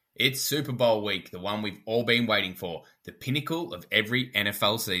It's Super Bowl week, the one we've all been waiting for, the pinnacle of every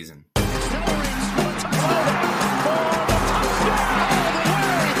NFL season.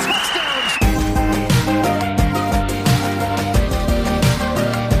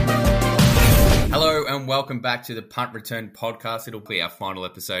 Hello and welcome back to the Punt Return podcast. It'll be our final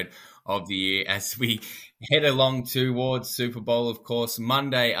episode of the year as we head along towards Super Bowl, of course,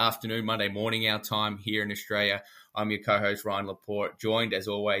 Monday morning our time here in Australia. I'm your co-host, Ryan Laporte, joined as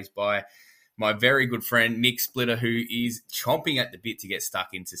always by my very good friend, Nick Splitter, who is chomping at the bit to get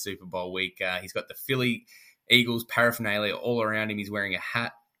stuck into Super Bowl week. He's got the Philly Eagles paraphernalia all around him. He's wearing a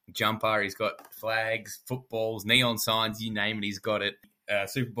hat, jumper. He's got flags, footballs, neon signs, you name it, he's got it.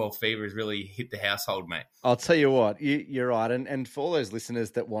 Super Bowl fever has really hit the household, mate. I'll tell you what, you're right. And for all those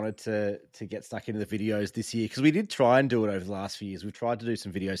listeners that wanted to get stuck into the videos this year, because we did try and do it over the last few years. We've tried to do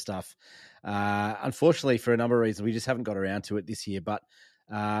some video stuff. Unfortunately, for a number of reasons, we just haven't got around to it this year. But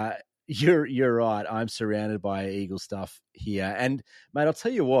you're right. I'm surrounded by Eagle stuff here. And, mate, I'll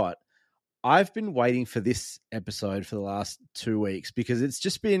tell you what, I've been waiting for this episode for the last 2 weeks because it's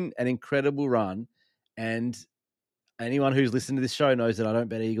just been an incredible run. And anyone who's listened to this show knows that I don't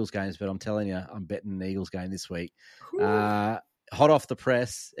bet Eagles games, but I'm telling you, I'm betting an Eagles game this week. Hot off the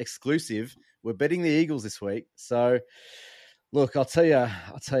press, exclusive. We're betting the Eagles this week. So, look, I'll tell you,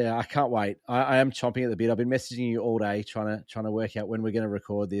 I can't wait. I am chomping at the bit. I've been messaging you all day, trying to work out when we're going to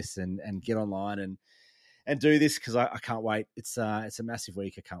record this and get online and do this because I can't wait. It's a massive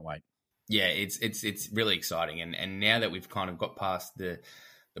week. I can't wait. Yeah, it's really exciting, and now that we've kind of got past the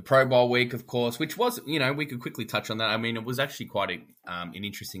Pro Bowl week, of course, which was, we could quickly touch on that. I mean, it was actually quite an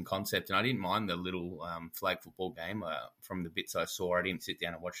interesting concept, and I didn't mind the little flag football game from the bits I saw. I didn't sit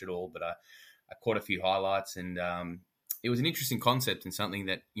down and watch it all, but I caught a few highlights, and it was an interesting concept and something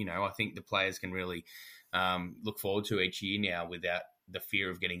that, I think the players can really look forward to each year now without the fear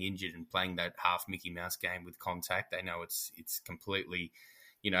of getting injured and playing that half Mickey Mouse game with contact. They know it's completely,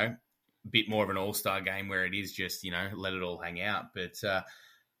 a bit more of an all-star game where it is just, let it all hang out. But,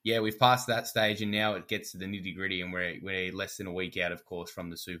 yeah, we've passed that stage, and now it gets to the nitty-gritty, and we're less than a week out, of course,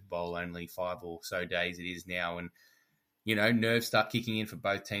 from the Super Bowl, only 5 or so days it is now, and, nerves start kicking in for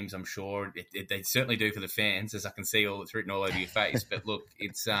both teams, I'm sure. They certainly do for the fans, as I can see it's written all over your face. But, look,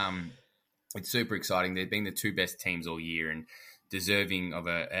 it's super exciting. They've been the two best teams all year and deserving of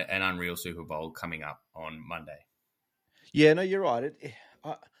an unreal Super Bowl coming up on Monday. Yeah, no, you're right.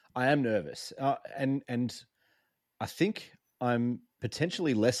 I am nervous, and I think I'm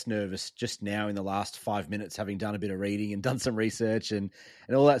potentially less nervous just now in the last 5 minutes, having done a bit of reading and done some research and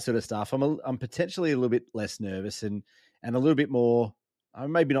all that sort of stuff. I'm potentially a little bit less nervous and a little bit more,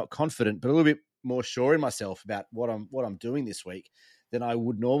 maybe not confident, but a little bit more sure in myself about what I'm doing this week than I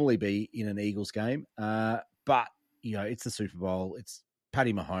would normally be in an Eagles game. But it's the Super Bowl. It's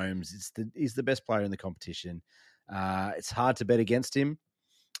Patty Mahomes. He's the best player in the competition. It's hard to bet against him.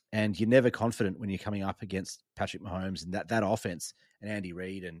 And you're never confident when you're coming up against Patrick Mahomes and that offense and Andy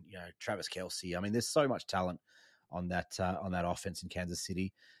Reid and Travis Kelce. I mean, there's so much talent on that offense in Kansas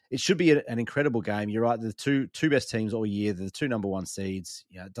City. It should be an incredible game. You're right. The two best teams all year. The two number one seeds.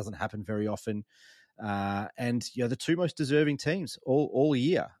 It doesn't happen very often. And the two most deserving teams all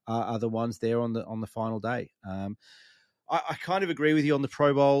year are the ones there on the final day. I kind of agree with you on the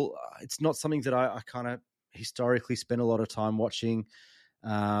Pro Bowl. It's not something that I kind of historically spend a lot of time watching.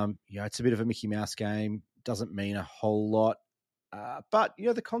 It's a bit of a Mickey Mouse game. Doesn't mean a whole lot, but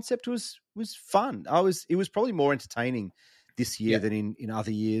the concept was fun. It was probably more entertaining this year than in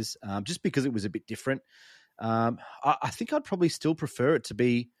other years, just because it was a bit different. I think I'd probably still prefer it to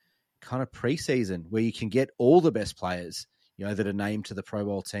be kind of preseason, where you can get all the best players, that are named to the Pro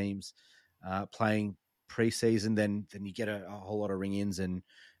Bowl teams, playing preseason. Then you get a whole lot of ring-ins and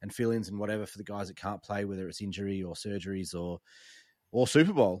fill-ins and whatever for the guys that can't play, whether it's injury or surgeries or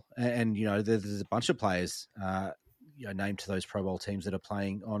Super Bowl. And there's a bunch of players, named to those Pro Bowl teams that are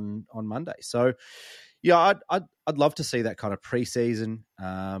playing on Monday. So, I'd love to see that kind of preseason,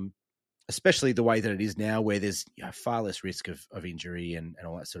 especially the way that it is now, where there's far less risk of injury and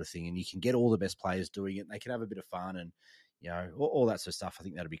all that sort of thing. And you can get all the best players doing it. And they can have a bit of fun and, all that sort of stuff. I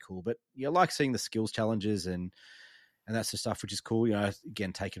think that'd be cool. But, I like seeing the skills challenges and that sort of stuff, which is cool,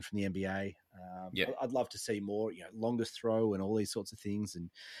 again, taken from the NBA. I'd love to see more, longest throw and all these sorts of things. And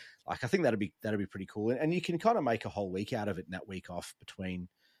I think that'd be pretty cool. And you can kind of make a whole week out of it in that week off between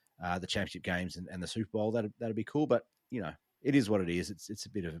the championship games and the Super Bowl. That'd be cool. But, it is what it is. It's a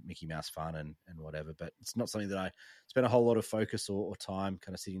bit of Mickey Mouse fun and whatever, but it's not something that I spend a whole lot of focus or time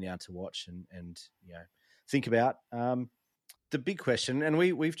kind of sitting down to watch and think about. The big question, and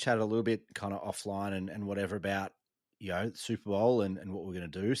we've chatted a little bit kind of offline and whatever about, Super Bowl and what we're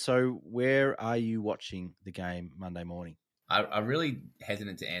going to do. So where are you watching the game Monday morning? I'm really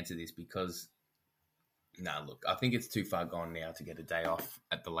hesitant to answer this because, look, I think it's too far gone now to get a day off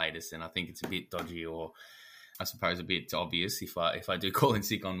at the latest, and I think it's a bit dodgy, or I suppose a bit obvious if I do call in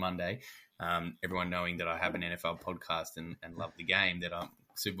sick on Monday. Everyone knowing that I have an NFL podcast and love the game, that I'm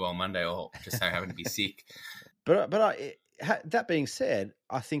Super Bowl Monday or just so happen to be sick. But that being said,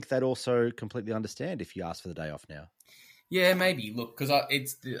 I think they'd also completely understand if you ask for the day off now. Yeah, maybe. Look, because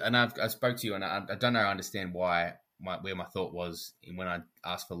I spoke to you, and I don't know. I understand where my thought was when I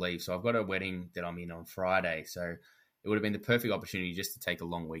asked for leave. So I've got a wedding that I'm in on Friday, so it would have been the perfect opportunity just to take a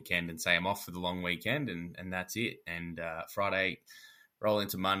long weekend and say I'm off for the long weekend, and that's it. And Friday, roll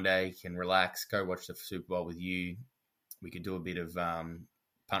into Monday, can relax, go watch the Super Bowl with you. We could do a bit of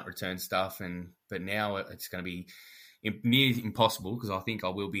punt return stuff, but now it's going to be near impossible because I think I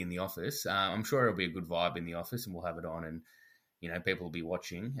will be in the office. I'm sure it'll be a good vibe in the office, and we'll have it on, and people will be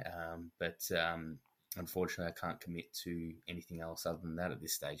watching. But unfortunately, I can't commit to anything else other than that at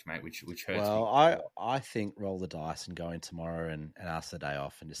this stage, mate. Which hurts me. Well, I think roll the dice and go in tomorrow and ask the day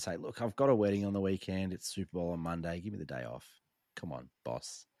off and just say, look, I've got a wedding on the weekend. It's Super Bowl on Monday. Give me the day off. Come on,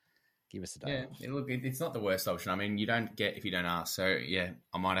 boss. Give us the day off. Look, it's not the worst option. I mean, you don't get if you don't ask. So yeah,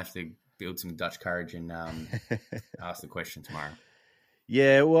 I might have to build some Dutch courage and ask the question tomorrow.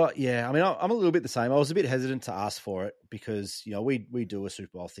 Yeah, well, yeah. I mean, I'm a little bit the same. I was a bit hesitant to ask for it because we do a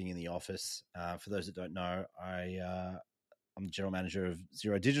Super Bowl thing in the office. For those that don't know, I'm the general manager of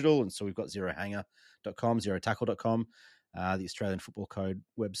Zero Digital, and so we've got zerohanger.com, zerotackle.com, the Australian Football Code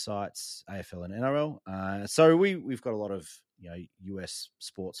websites, AFL and NRL. So we've got a lot of US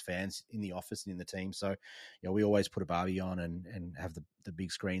sports fans in the office and in the team. So we always put a barbie on and have the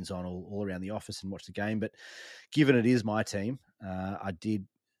big screens on all around the office and watch the game. But given it is my team, I did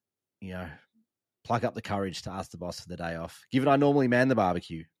plug up the courage to ask the boss for the day off. Given I normally man the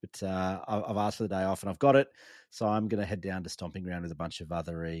barbecue, but I've asked for the day off and I've got it. So I'm going to head down to Stomping Ground with a bunch of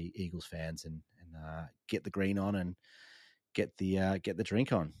other Eagles fans and get the green on and get the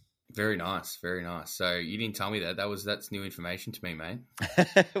drink on. Very nice, very nice. So you didn't tell me that. That's new information to me, mate.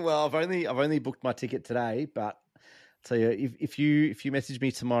 Well, I've only booked my ticket today, but I'll tell you, if you message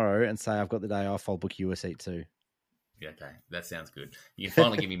me tomorrow and say I've got the day off, I'll book you a seat too. Yeah, okay, that sounds good. You can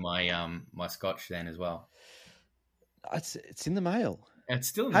finally give me my my scotch then as well. It's in the mail. It's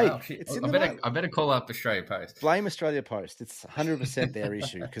still in the mail. It's in the mail. I better call up Australia Post. Blame Australia Post. It's 100% their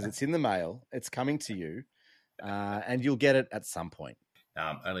issue because it's in the mail. It's coming to you, and you'll get it at some point.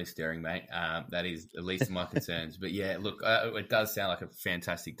 Only staring, mate. That is the least of my concerns. But yeah, look, it does sound like a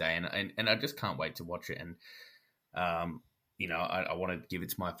fantastic day, and I just can't wait to watch it. And I want to give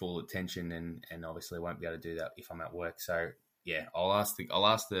it my full attention, and obviously I won't be able to do that if I'm at work. So yeah, I'll ask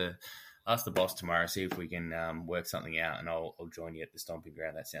the boss tomorrow, see if we can work something out, and I'll join you at the Stomping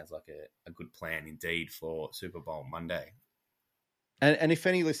Ground. That sounds like a good plan indeed for Super Bowl Monday. And if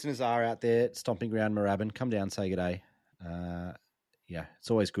any listeners are out there at Stomping Ground Moorabbin, come down, say good day. Yeah,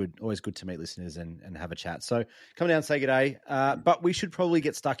 it's always good to meet listeners and have a chat. So come down, say good day. But we should probably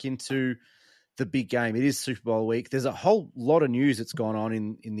get stuck into the big game. It is Super Bowl week. There's a whole lot of news that's gone on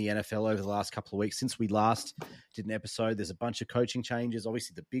in the NFL over the last couple of weeks since we last did an episode. There's a bunch of coaching changes.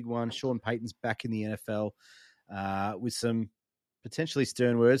 Obviously, the big one, Sean Payton's back in the NFL with some potentially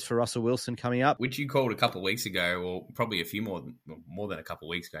stern words for Russell Wilson coming up. Which you called a couple of weeks ago, or probably a few more than a couple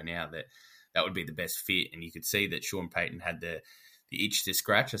of weeks ago now, that would be the best fit. And you could see that Sean Payton had the itch to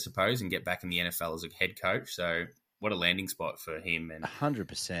scratch, I suppose, and get back in the NFL as a head coach. So what a landing spot for him. And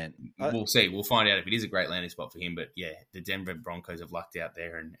 100%. We'll see. We'll find out if it is a great landing spot for him. But yeah, the Denver Broncos have lucked out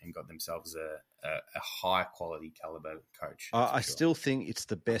there and got themselves a high quality caliber coach. I still think it's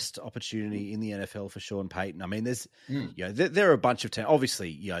the best opportunity in the NFL for Sean Payton. I mean, there's, there are a bunch of teams,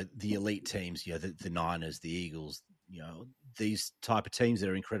 obviously, the elite teams, the Niners, the Eagles, these type of teams that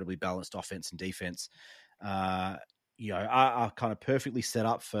are incredibly balanced offense and defense, are kind of perfectly set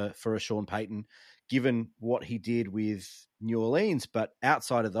up for a Sean Payton, given what he did with New Orleans. But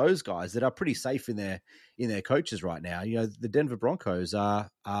outside of those guys that are pretty safe in their coaches right now, the Denver Broncos are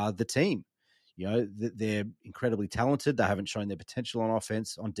the team. They're incredibly talented. They haven't shown their potential on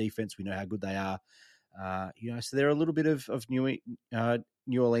offense. On defense, we know how good they are. So they're a little bit of New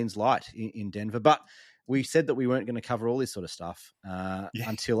Orleans light in Denver. But we said that we weren't going to cover all this sort of stuff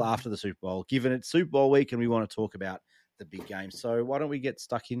until after the Super Bowl, given it's Super Bowl week and we want to talk about the big game. So why don't we get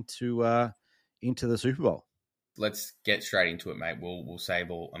stuck into the Super Bowl? Let's get straight into it, mate. We'll save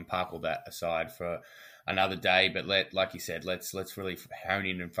and park all that aside for another day. But like you said, let's really hone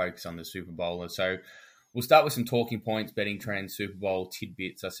in and focus on the Super Bowl. And so we'll start with some talking points, betting trends, Super Bowl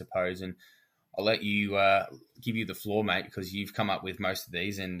tidbits, I suppose. And I'll let you give you the floor, mate, because you've come up with most of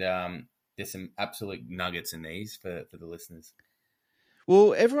these, and there's some absolute nuggets in these for the listeners.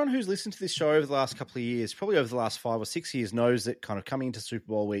 Well, everyone who's listened to this show over the last couple of years, probably over the last 5 or 6 years, knows that kind of coming into Super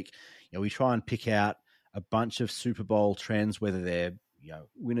Bowl week, we try and pick out a bunch of Super Bowl trends, whether they're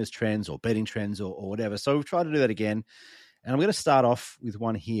winners trends or betting trends or whatever. So we've tried to do that again. And I'm going to start off with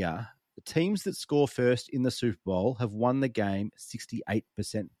one here. The teams that score first in the Super Bowl have won the game 68%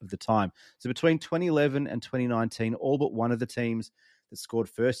 of the time. So between 2011 and 2019, all but one of the teams that scored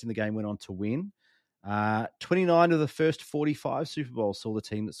first in the game went on to win. 29 of the first 45 Super Bowls saw the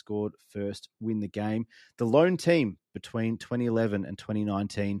team that scored first win the game. The lone team between 2011 and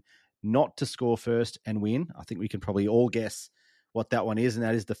 2019 not to score first and win, I think we can probably all guess what that one is, and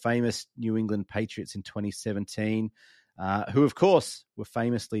that is the famous New England Patriots in 2017, who, of course, were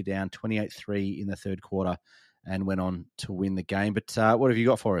famously down 28-3 in the third quarter and went on to win the game. But what have you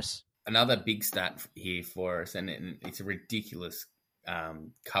got for us? Another big stat here for us, and it's a ridiculous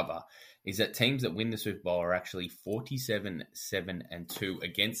cover, is that teams that win the Super Bowl are actually 47-7-2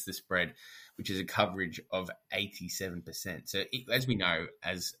 against the spread, which is a coverage of 87%. So as we know,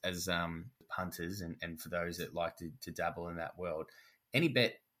 as punters and for those that like to dabble in that world, any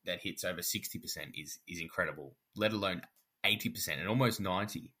bet that hits over 60% is incredible, let alone 80% and almost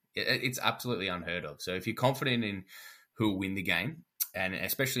 90%. It's absolutely unheard of. So if you're confident in who will win the game, and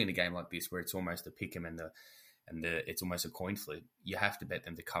especially in a game like this where it's almost a pick 'em and it's almost a coin flip, you have to bet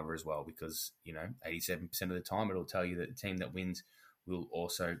them to cover as well, because 87% of the time it'll tell you that the team that wins will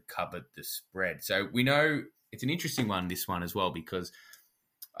also cover the spread. So we know it's an interesting one, this one as well, because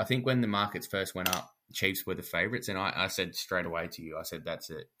I think when the markets first went up, Chiefs were the favourites, and I said straight away to you, I said that's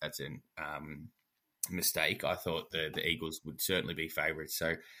a mistake. I thought the Eagles would certainly be favourites.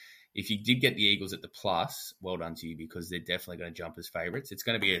 So if you did get the Eagles at the plus, well done to you, because they're definitely going to jump as favourites. It's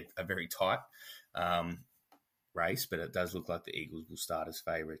going to be a very tight race, but it does look like the Eagles will start as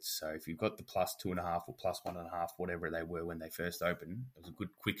favourites. So if you've got the plus 2.5 or plus 1.5, whatever they were when they first opened, it was a good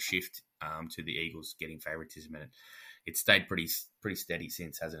quick shift to the Eagles getting favouritism, and it's stayed pretty steady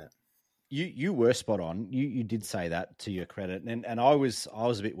since, hasn't it? You were spot on. You did say that, to your credit, and I was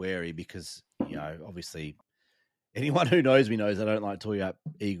a bit wary because obviously anyone who knows me knows I don't like talking about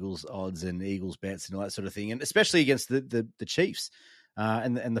Eagles odds and Eagles bets and all that sort of thing, and especially against the Chiefs.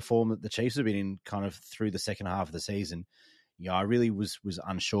 And the form that the Chiefs have been in kind of through the second half of the season. I really was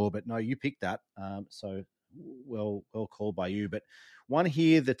unsure, but no, you picked that. So well called by you. But one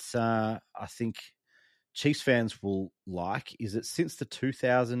here that I think Chiefs fans will like is that since the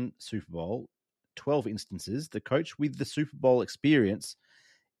 2000 Super Bowl, 12 instances, the coach with the Super Bowl experience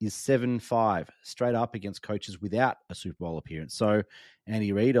is 7-5 straight up against coaches without a Super Bowl appearance. So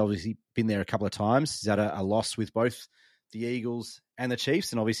Andy Reid, obviously been there a couple of times. He's had a loss with both the Eagles and the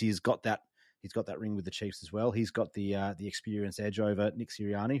Chiefs, and obviously he's got that ring with the Chiefs as well. He's got the experience edge over Nick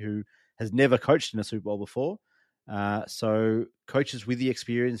Sirianni, who has never coached in a Super Bowl before. So coaches with the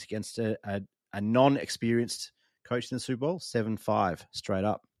experience against a non-experienced coach in the Super Bowl, 7-5 straight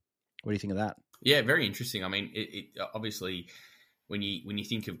up. What do you think of that? Yeah, very interesting. I mean, it obviously when you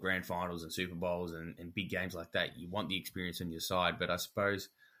think of grand finals and Super Bowls and big games like that, you want the experience on your side. But I suppose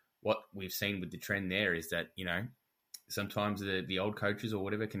what we've seen with the trend there is that sometimes the old coaches or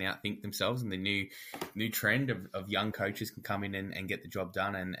whatever can outthink themselves, and the new trend of young coaches can come in and get the job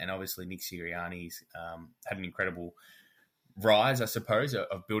done. And obviously Nick Sirianni's had an incredible rise, I suppose,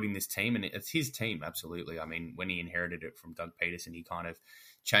 of building this team, and it's his team, absolutely. I mean, when he inherited it from Doug Peterson, he kind of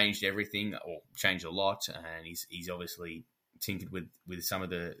changed everything, or changed a lot, and he's obviously tinkered with some of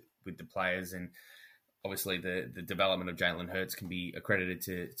the players, and obviously the development of Jalen Hurts can be accredited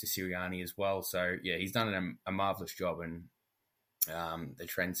to Sirianni as well. So yeah, he's done a marvelous job, and the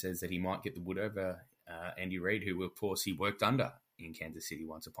trend says that he might get the wood over Andy Reid, who of course he worked under in Kansas City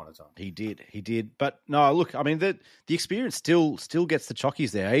once upon a time. He did. But no, look, I mean the experience still gets the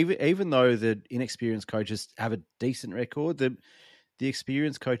chockies there. Even though the inexperienced coaches have a decent record, the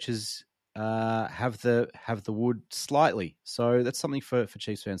experienced coaches have the wood slightly. So that's something for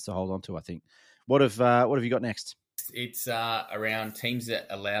Chiefs fans to hold on to, I think. What have you got next? It's around teams that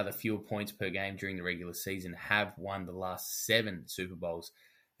allow the fewer points per game during the regular season have won the last 7 Super Bowls,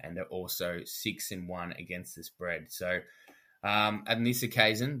 and they're also 6-1 against the spread. So on this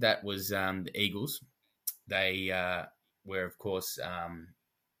occasion, that was the Eagles. They were, of course,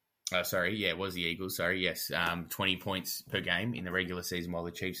 it was the Eagles. 20 points per game in the regular season, while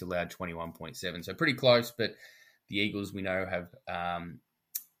the Chiefs allowed 21.7. So pretty close, but the Eagles, we know, have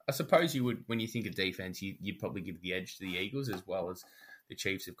I suppose you would, when you think of defense, you'd probably give the edge to the Eagles, as well as the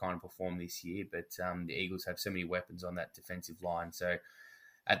Chiefs have kind of performed this year. But the Eagles have so many weapons on that defensive line. So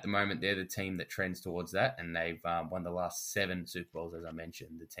at the moment, they're the team that trends towards that, and they've won the last 7 Super Bowls, as I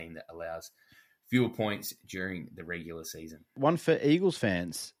mentioned, the team that allows fewer points during the regular season. One for Eagles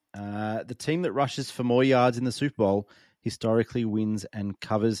fans. The team that rushes for more yards in the Super Bowl historically wins and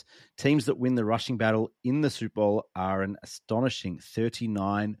covers. Teams that win the rushing battle in the Super Bowl are an astonishing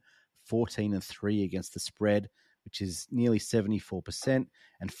 39, 14, and 3 against the spread, which is nearly 74%,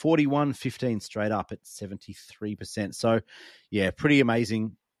 and 41, 15 straight up at 73%. So, yeah, pretty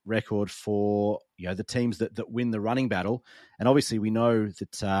amazing record for the teams that win the running battle. And obviously we know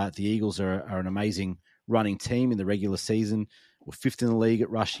that the Eagles are an amazing running team in the regular season. We're 5th in the league at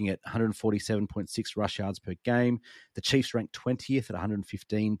rushing at 147.6 rush yards per game. The Chiefs ranked 20th at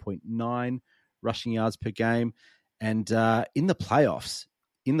 115.9 rushing yards per game. And in the playoffs,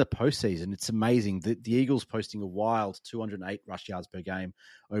 in the postseason, it's amazing that the Eagles posting a wild 208 rush yards per game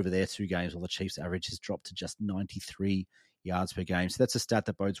over their 2 games, while the Chiefs' average has dropped to just 93 yards per game. So that's a stat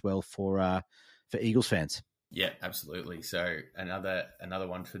that bodes well for Eagles fans. Yeah, absolutely. So another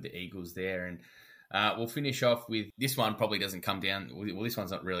one for the Eagles there. And we'll finish off with this one. Probably doesn't come down. Well, this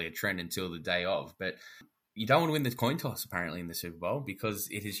one's not really a trend until the day of, but you don't want to win the coin toss apparently in the Super Bowl, because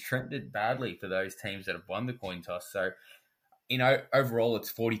it has trended badly for those teams that have won the coin toss. So, overall it's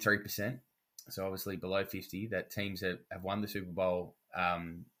 43%. So obviously below 50 that teams have won the Super Bowl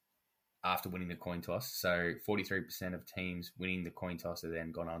after winning the coin toss. So 43% of teams winning the coin toss have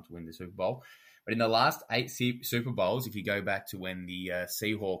then gone on to win the Super Bowl. But in the last 8 Super Bowls, if you go back to when the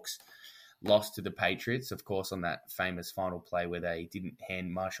Seahawks lost to the Patriots, of course, on that famous final play where they didn't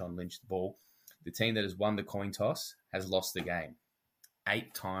hand Marshawn Lynch the ball, the team that has won the coin toss has lost the game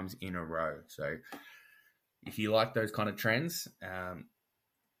 8 times in a row. So if you like those kind of trends,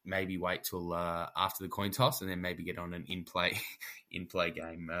 maybe wait till after the coin toss and then maybe get on an in-play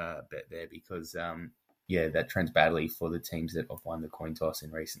game bet there, because that trends badly for the teams that have won the coin toss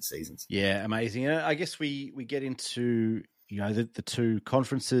in recent seasons. Yeah, amazing. And I guess we get into the 2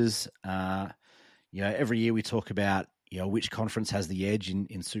 conferences. Every year we talk about which conference has the edge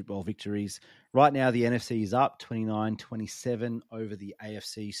in Super Bowl victories. Right now the NFC is up 29-27 over the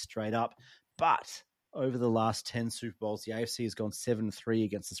AFC straight up, but over the last 10 Super Bowls, the AFC has gone 7-3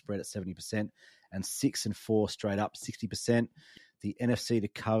 against the spread at 70% and 6-4 straight up 60%. The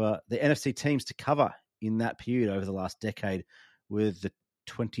NFC teams to cover in that period over the last decade were the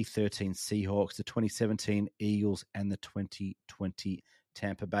 2013 Seahawks, the 2017 Eagles, and the 2020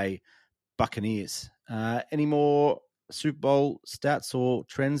 Tampa Bay Buccaneers. Any more Super Bowl stats or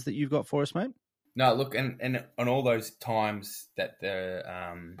trends that you've got for us, mate? No, look, and on all those times that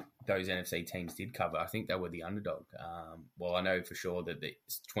those NFC teams did cover, I think they were the underdog. Well, I know for sure that the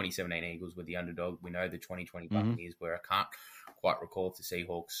 2017 Eagles were the underdog. We know the 2020 Buccaneers were. I can't quite recall if the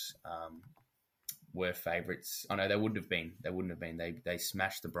Seahawks were favourites. I know they wouldn't have been. They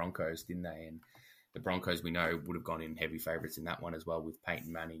smashed the Broncos, didn't they? And the Broncos, we know, would have gone in heavy favourites in that one as well with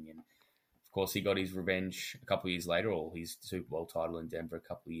Peyton Manning. And of course, he got his revenge a couple of years later, or his Super Bowl title in Denver a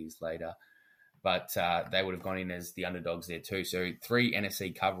couple of years later. But they would have gone in as the underdogs there too. So 3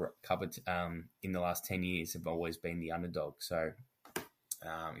 NFC covered in the last 10 years have always been the underdog. So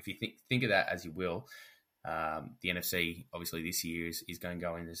if you think of that as you will, the NFC obviously this year is going to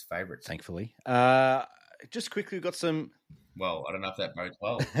go in as favourites. Thankfully. Just quickly, we've got some. Well, I don't know if that bodes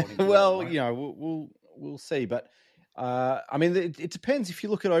well. Well, we'll see. But it depends if you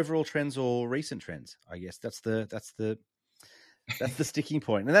look at overall trends or recent trends. I guess that's the sticking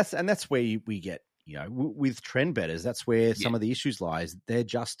point, and that's where we get with trend bettors. That's where some of the issues lies. They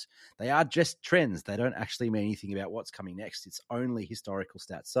are just trends. They don't actually mean anything about what's coming next. It's only historical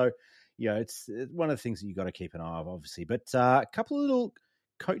stats. So it's one of the things that you got to keep an eye on, obviously. But a couple of little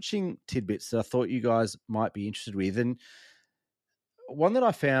coaching tidbits that I thought you guys might be interested with, and one that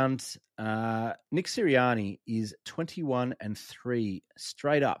I found, Nick Sirianni is 21-3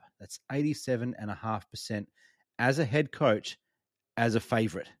 straight up. That's 87.5% as a head coach, as a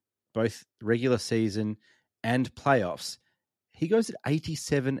favorite, both regular season and playoffs. He goes at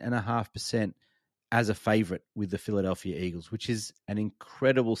 87.5% as a favorite with the Philadelphia Eagles, which is an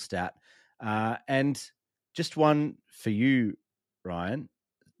incredible stat. And just one for you, Ryan.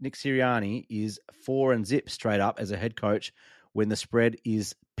 Nick Sirianni is 4-0 straight up as a head coach when the spread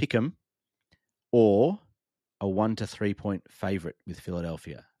is pick'em or a 1 to 3 point favorite with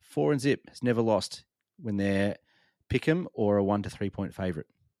Philadelphia. 4-0 has never lost when they're pick'em or a 1 to 3 point favorite.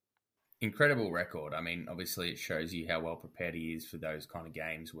 Incredible record. I mean, obviously it shows you how well prepared he is for those kind of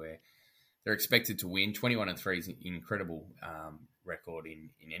games where they're expected to win. 21-3 is an incredible record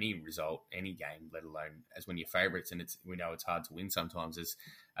in any result, any game, let alone as when you're favourites. And we know it's hard to win sometimes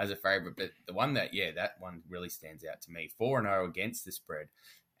as a favourite. But the one that one really stands out to me. 4-0 against the spread.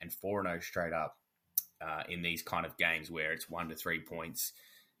 and 4-0 straight up in these kind of games where it's 1 to 3 points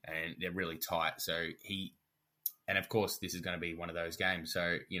and they're really tight. So and of course, this is going to be one of those games.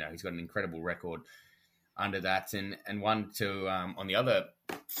 So, he's got an incredible record under that. And one to, on the other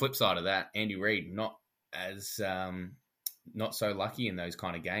flip side of that, Andy Reid, not so lucky in those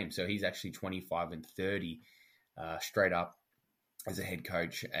kind of games. So he's actually 25-30 straight up as a head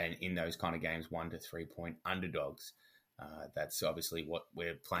coach, and in those kind of games, 1 to 3 point underdogs. That's obviously what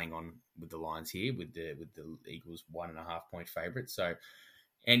we're playing on with the Lions here, with the Eagles 1.5 point favourites. So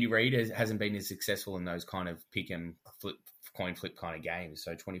Andy Reid hasn't been as successful in those kind of pick and flip, coin flip kind of games.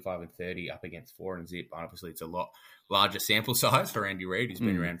 So 25-30 up against 4 and zip. Obviously, it's a lot larger sample size for Andy Reid, who's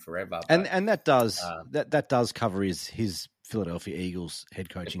been around forever. But, and that does that does cover his Philadelphia Eagles head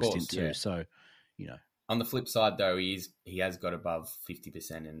coaching stint too. Yeah. So, on the flip side, though, he has got above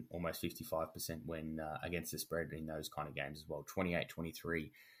 50% and almost 55% when against the spread in those kind of games as well. 28-23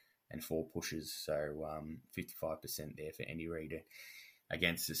 and 4 pushes. So 55% there for Andy Reid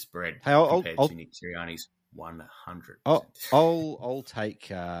against the spread compared to Nick Sirianni's 100%. I'll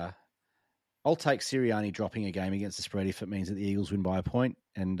take Sirianni dropping a game against the spread if it means that the Eagles win by a point,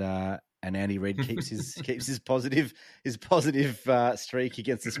 and Andy Reid keeps his positive streak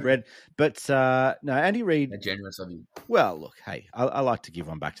against the spread. But no, Andy Reid, generous of you. Well, look, hey, I like to give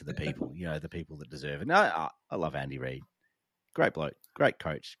one back to the people, the people that deserve it. No, I love Andy Reid. Great bloke, great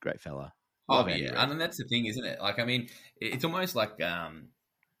coach, great fella. Love Andy Reid. And that's the thing, isn't it? Like, I mean, it's almost like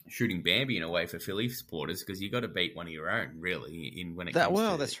shooting Bambi in a way for Philly supporters, because you got to beat one of your own, really, when it comes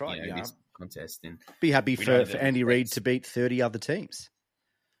to that's right. This contest. And be happy for Andy Reid to beat 30 other teams.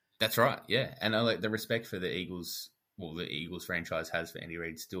 That's right, yeah. And the respect for the Eagles, the Eagles franchise has for Andy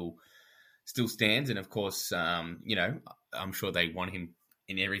Reid still stands. And of course, I'm sure they want him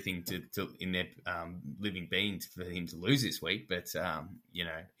in everything to in their living being for him to lose this week. But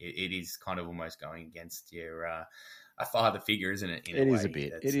it is kind of almost going against your a father figure, isn't it? It is a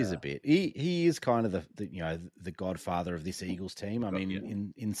bit. It is a bit. He is kind of the godfather of this Eagles team. I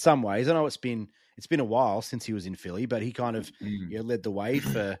mean, in some ways, I know it's been a while since he was in Philly, but he kind of led the way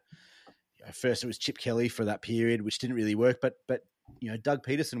for. First, it was Chip Kelly for that period, which didn't really work. But Doug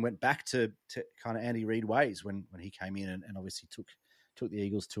Peterson went back to kind of Andy Reid ways when he came in and obviously took the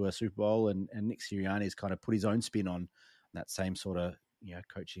Eagles to a Super Bowl. And Nick Sirianni has kind of put his own spin on that same sort of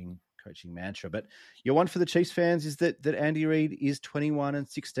coaching mantra. But your one for the Chiefs fans is that Andy Reid is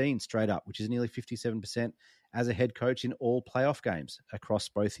 21-16 straight up, which is nearly 57% as a head coach in all playoff games across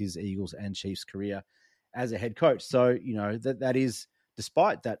both his Eagles and Chiefs career as a head coach. So that is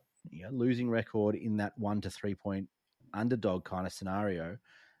despite that losing record in that 1 to 3 point underdog kind of scenario.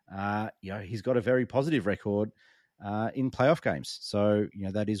 He's got a very positive record in playoff games. So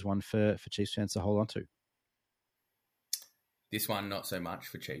that is one for Chiefs fans to hold on to. This one, not so much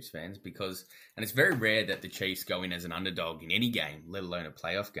for Chiefs fans and it's very rare that the Chiefs go in as an underdog in any game, let alone a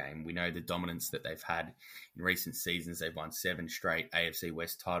playoff game. We know the dominance that they've had in recent seasons. They've won 7 straight AFC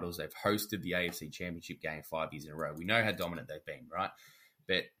West titles. They've hosted the AFC Championship game 5 years in a row. We know how dominant they've been, right?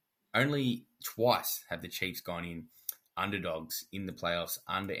 But only twice have the Chiefs gone in underdogs in the playoffs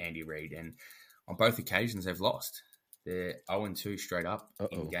under Andy Reid, and on both occasions they've lost. They're 0-2 straight up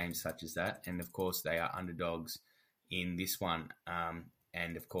in games such as that, and of course they are underdogs in this one.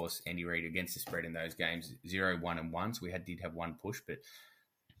 And of course Andy Reid against the spread in those games 0-1-1. So we did have one push, but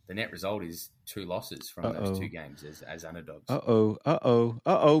the net result is 2 losses from those 2 games as underdogs.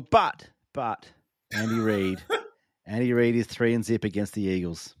 But Andy Reid, Andy Reid is 3-0 against the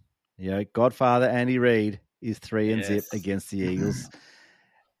Eagles. Godfather Andy Reid is 3-0 against the Eagles.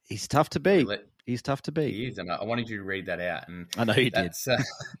 He's tough to beat. He's tough to beat. He is, and I wanted you to read that out. And I know you did.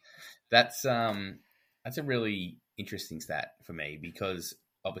 That's a really interesting stat for me, because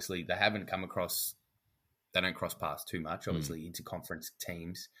obviously they don't cross paths too much. Obviously, interconference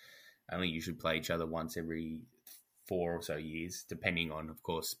teams only usually play each other once every 4 or so years, depending on, of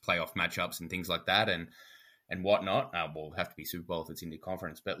course, playoff matchups and things like that, and whatnot. It'll have to be Super Bowl if it's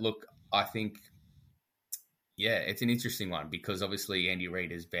interconference. But look, I think, it's an interesting one, because obviously Andy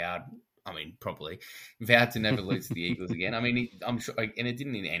Reid has vowed to never lose to the Eagles again. I mean, I'm sure, and it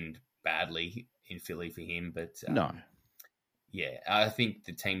didn't end badly in Philly for him, but no. Yeah, I think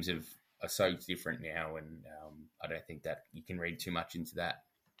the teams are so different now, and I don't think that you can read too much into that.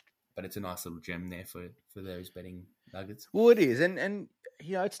 But it's a nice little gem there for those betting nuggets. Well, it is, and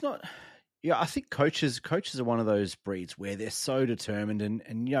it's not. Yeah, I think coaches are one of those breeds where they're so determined, and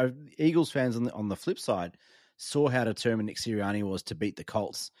Eagles fans on the flip side saw how determined Nick Sirianni was to beat the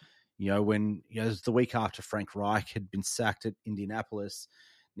Colts. When it was the week after Frank Reich had been sacked at Indianapolis.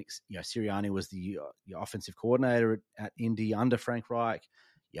 Sirianni was the offensive coordinator at Indy under Frank Reich.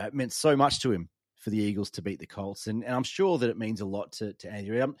 it meant so much to him for the Eagles to beat the Colts. And I'm sure that it means a lot to Andy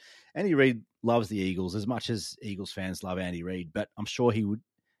Reid. Andy Reid loves the Eagles as much as Eagles fans love Andy Reid, but I'm sure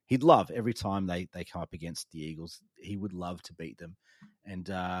he'd love every time they come up against the Eagles. He would love to beat them. And,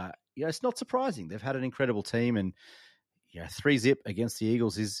 it's not surprising. They've had an incredible team, and 3-0 against the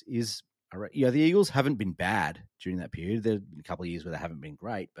Eagles is the Eagles haven't been bad during that period. There have been a couple of years where they haven't been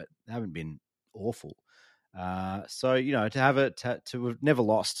great, but they haven't been awful. So to have never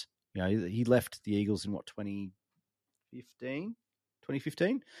lost. He left the Eagles in 2015?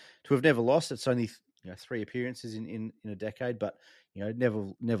 To have never lost. It's only 3 appearances in a decade, but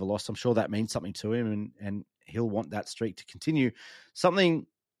never lost. I'm sure that means something to him, and he'll want that streak to continue. Something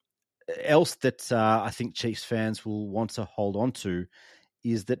else that I think Chiefs fans will want to hold on to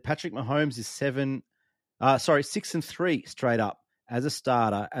is that Patrick Mahomes is 6-3 straight up as a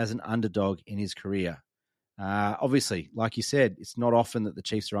starter, as an underdog in his career. Obviously, like you said, it's not often that the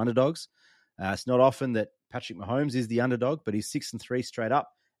Chiefs are underdogs. It's not often that Patrick Mahomes is the underdog, but he's 6-3 straight up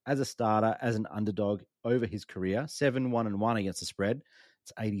as a starter, as an underdog over his career. 7-1-1 against the spread.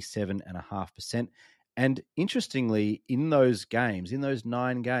 It's 87.5%. And interestingly, in those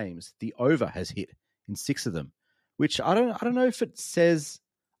 9 games, the over has hit in 6 of them, which I don't know if it says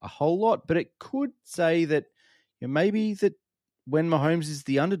a whole lot, but it could say that maybe that when Mahomes is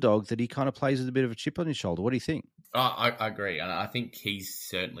the underdog, that he kind of plays with a bit of a chip on his shoulder. What do you think? I agree. And I think he's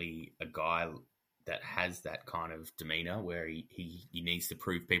certainly a guy that has that kind of demeanor where he needs to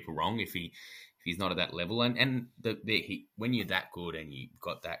prove people wrong if he's not at that level. And when you're that good and you've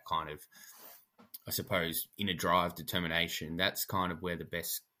got that kind of, I suppose, inner drive, determination, that's kind of where the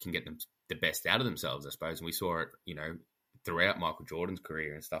best can get them the best out of themselves, I suppose. And we saw it, throughout Michael Jordan's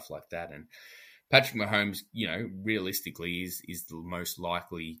career and stuff like that. And Patrick Mahomes, realistically is the most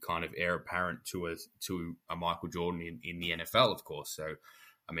likely kind of heir apparent to a Michael Jordan in the NFL, of course. So,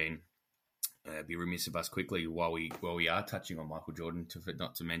 I mean, it'd be remiss of us quickly while we are touching on Michael Jordan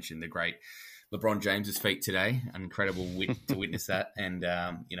not to mention the great LeBron James's feat today. An incredible to witness that, and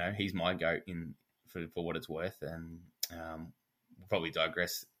he's my goat for what it's worth. And we'll probably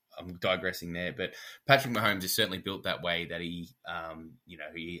digress. I'm digressing there, but Patrick Mahomes is certainly built that way that he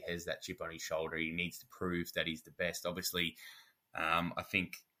has that chip on his shoulder. He needs to prove that he's the best. Obviously, I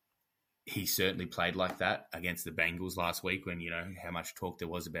think he certainly played like that against the Bengals last week when, how much talk there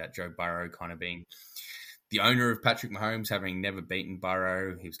was about Joe Burrow kind of being the owner of Patrick Mahomes, having never beaten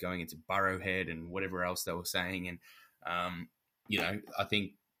Burrow. He was going into Burrowhead and whatever else they were saying. And, I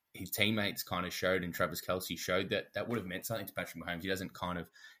think his teammates kind of showed, and Travis Kelce showed that would have meant something to Patrick Mahomes.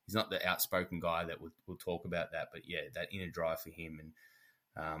 He's not the outspoken guy that will talk about that, but yeah, that inner drive for him, and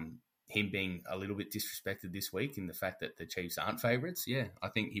him being a little bit disrespected this week in the fact that the Chiefs aren't favourites. Yeah, I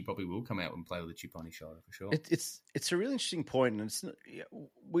think he probably will come out and play with a chip on his shoulder for sure. It's a really interesting point, and it's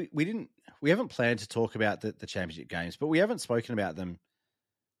we haven't planned to talk about the championship games, but we haven't spoken about them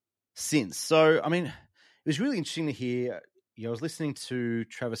since. So I mean, it was really interesting to hear. I was listening to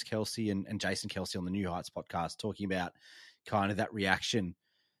Travis Kelce and Jason Kelce on the New Heights podcast talking about kind of that reaction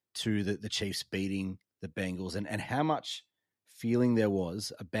to the Chiefs beating the Bengals and how much feeling there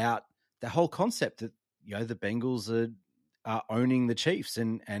was about the whole concept that, the Bengals are owning the Chiefs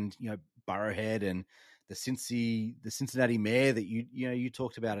and Burrowhead and the Cincinnati mayor that you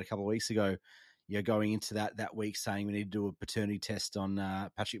talked about a couple of weeks ago, going into that week saying we need to do a paternity test on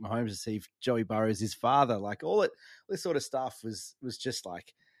Patrick Mahomes to see if Joey Burrow is his father. Like all this sort of stuff was just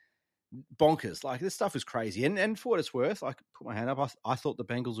like bonkers. Like this stuff was crazy. And for what it's worth, I put my hand up. I thought the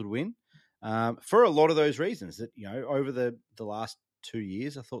Bengals would win for a lot of those reasons that, over the last 2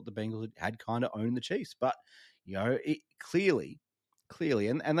 years, I thought the Bengals had kind of owned the Chiefs, but it clearly,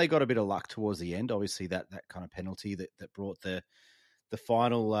 and they got a bit of luck towards the end. Obviously that kind of penalty that brought the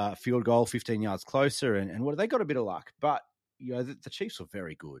final field goal 15 yards closer, and what they got a bit of luck, but the Chiefs were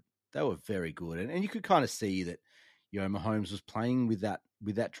very good. They were very good, and you could kind of see that Mahomes was playing with that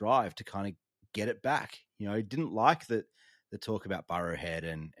drive to kind of get it back. He didn't like the talk about Burrowhead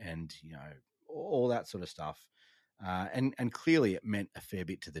and all that sort of stuff, and clearly it meant a fair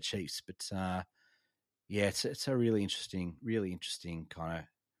bit to the Chiefs. But it's a really interesting kind of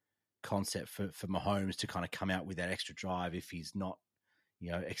concept for Mahomes to kind of come out with that extra drive if he's not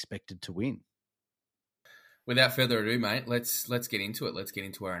expected to win. Without further ado, mate, let's get into it. Let's get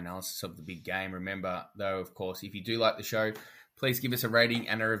into our analysis of the big game. Remember, though, of course, if you do like the show, please give us a rating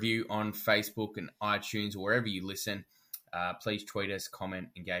and a review on Facebook and iTunes, or wherever you listen. Please tweet us, comment,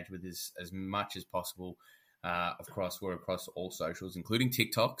 engage with us as much as possible. Of course, we're across all socials, including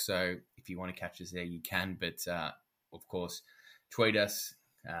TikTok. So if you want to catch us there, you can. But, of course, tweet us,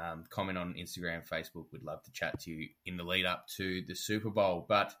 Comment on Instagram, Facebook. We'd love to chat to you in the lead up to the Super Bowl.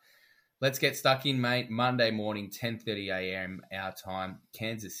 But let's get stuck in, mate. Monday morning, 10:30 a.m. our time.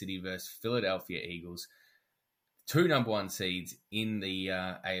 Kansas City versus Philadelphia Eagles. Two number one seeds in the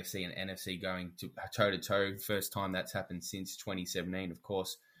AFC and NFC going to toe-to-toe. First time that's happened since 2017, of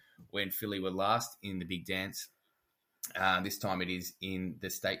course, when Philly were last in the Big Dance. This time it is in the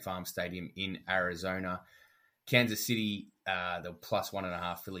State Farm Stadium in Arizona. Kansas City, they're plus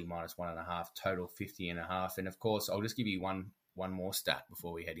 1.5, Philly minus 1.5, total 50.5. And of course, I'll just give you one more stat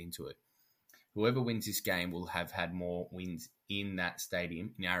before we head into it. Whoever wins this game will have had more wins in that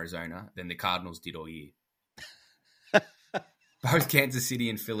stadium in Arizona than the Cardinals did all year. Both Kansas City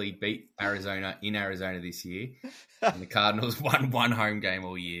and Philly beat Arizona in Arizona this year, and the Cardinals won one home game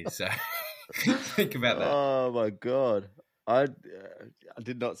all year. So think about that. Oh, my God. I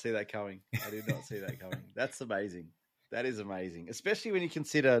did not see that coming. That's amazing. That is amazing, especially when you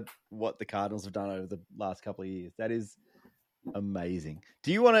consider what the Cardinals have done over the last couple of years. That is amazing.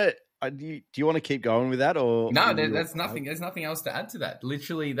 Do you want to keep going with that, or no? There's nothing. There's nothing else to add to that.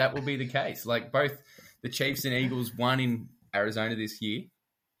 Literally, that will be the case. Like both the Chiefs and Eagles won in Arizona this year,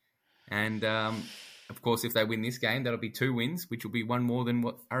 and of course, if they win this game, that'll be 2 wins, which will be one more than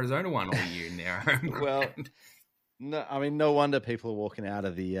what Arizona won all year in their home ground. Well, no, I mean, no wonder people are walking out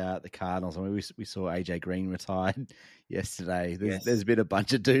of the Cardinals. I mean, we saw AJ Green retired yesterday. There's been a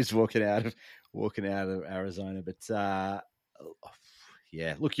bunch of dudes walking out of Arizona, but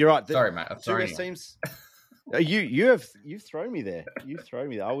yeah. Look, you're right. Sorry, mate. Two best teams. You've thrown me there.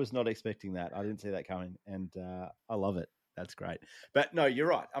 I was not expecting that. I didn't see that coming, and I love it. That's great. But no, you're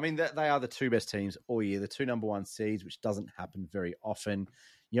right. I mean, they are the 2 best teams all year, the 2 number one seeds, which doesn't happen very often.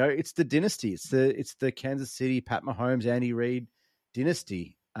 You know, it's the dynasty. It's the Kansas City, Pat Mahomes, Andy Reid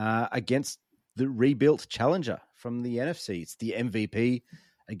dynasty against the rebuilt challenger from the NFC. It's the MVP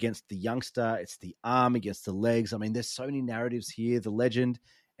against the youngster. It's the arm against the legs. I mean, there's so many narratives here. The legend,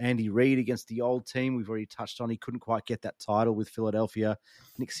 Andy Reid against the old team. We've already touched on. He couldn't quite get that title with Philadelphia.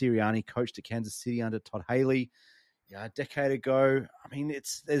 Nick Sirianni coached at Kansas City under Todd Haley. Yeah, a decade ago. I mean,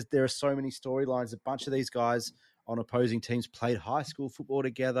 there are so many storylines. A bunch of these guys on opposing teams played high school football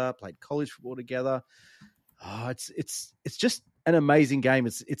together, played college football together. Oh, it's just an amazing game.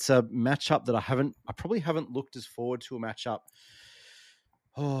 It's a matchup that I probably haven't looked as forward to a matchup.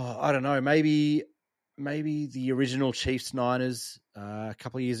 Oh, I don't know. Maybe the original Chiefs Niners a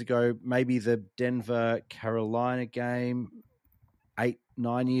couple of years ago. Maybe the Denver Carolina game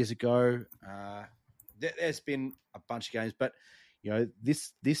 8-9 years ago. There's been a bunch of games, but you know,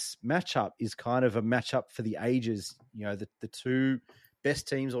 this matchup is kind of a matchup for the ages. You know, the 2 best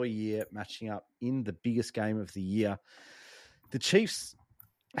teams all year matching up in the biggest game of the year. The Chiefs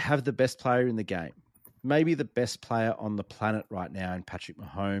have the best player in the game, maybe the best player on the planet right now in Patrick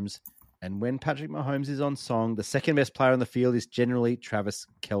Mahomes. And when Patrick Mahomes is on song, the second best player on the field is generally Travis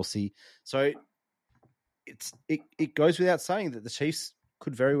Kelce. So it goes without saying that the Chiefs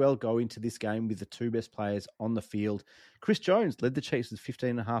could very well go into this game with the 2 best players on the field. Chris Jones led the Chiefs with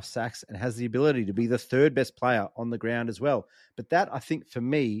 15.5 sacks and has the ability to be the 3rd best player on the ground as well. But that, I think, for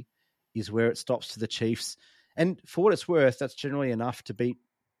me, is where it stops for the Chiefs. And for what it's worth, that's generally enough to beat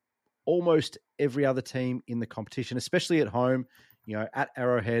almost every other team in the competition, especially at home. You know, at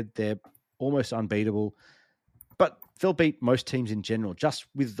Arrowhead, they're almost unbeatable. But they'll beat most teams in general, just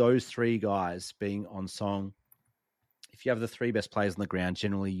with those 3 guys being on song. If you have the 3 best players on the ground,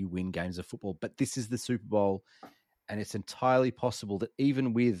 generally you win games of football. But this is the Super Bowl, and it's entirely possible that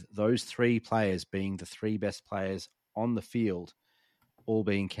even with those 3 players being the 3 best players on the field, all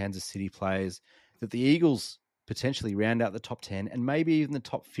being Kansas City players, that the Eagles potentially round out the top 10 and maybe even the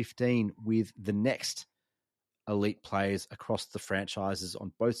top 15 with the next elite players across the franchises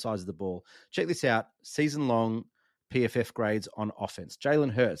on both sides of the ball. Check this out. Season-long PFF grades on offense.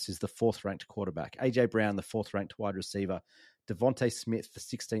 Jalen Hurts is the 4th-ranked quarterback. A.J. Brown, the 4th-ranked wide receiver. Devontae Smith, the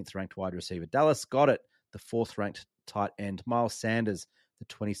 16th-ranked wide receiver. Dallas Goedert, the 4th-ranked tight end. Miles Sanders, the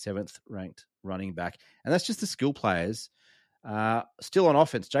 27th-ranked running back. And that's just the skill players. Still on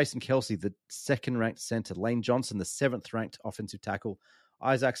offense, Jason Kelce, the 2nd-ranked center. Lane Johnson, the 7th-ranked offensive tackle.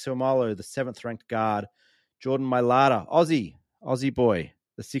 Isaac Seumalo, the 7th-ranked guard. Jordan Mailata, Aussie boy,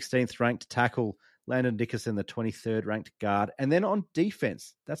 the 16th-ranked tackle. Landon Dickerson, the 23rd-ranked guard. And then on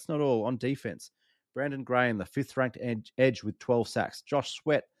defense, that's not all. On defense, Brandon Graham, the 5th-ranked edge with 12 sacks. Josh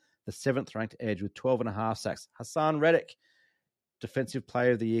Sweat, the 7th-ranked edge with 12.5 sacks. Hassan Reddick, Defensive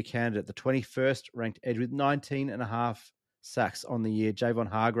Player of the Year candidate, the 21st-ranked edge with 19.5 sacks on the year. Javon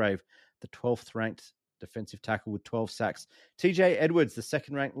Hargrave, the 12th-ranked defensive tackle with 12 sacks. TJ Edwards, the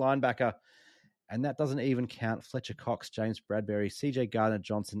 2nd-ranked linebacker. And that doesn't even count Fletcher Cox, James Bradbury, CJ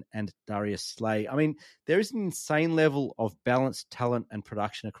Gardner-Johnson, and Darius Slay. I mean, there is an insane level of balanced talent and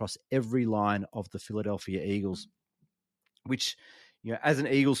production across every line of the Philadelphia Eagles, which, as an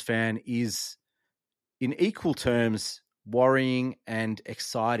Eagles fan, is in equal terms worrying and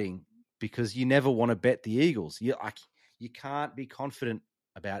exciting, because you never want to bet the Eagles. You can't be confident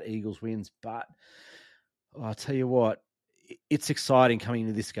about Eagles wins, but I'll tell you what, it's exciting coming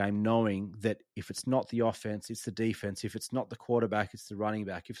into this game knowing that if it's not the offense, it's the defense. If it's not the quarterback, it's the running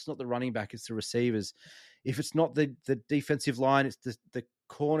back. If it's not the running back, it's the receivers. If it's not the defensive line, it's the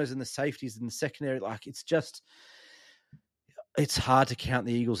corners and the safeties and the secondary. It's hard to count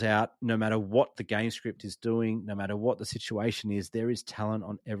the Eagles out no matter what the game script is doing, no matter what the situation is. There is talent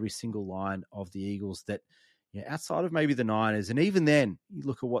on every single line of the Eagles that, outside of maybe the Niners, and even then, you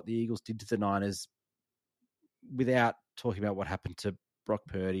look at what the Eagles did to the Niners without talking about what happened to Brock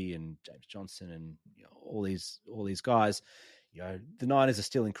Purdy and James Johnson and all these guys. The Niners are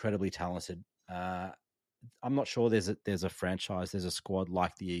still incredibly talented. I'm not sure there's a franchise, there's a squad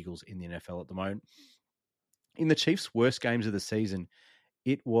like the Eagles in the NFL at the moment. In the Chiefs' worst games of the season,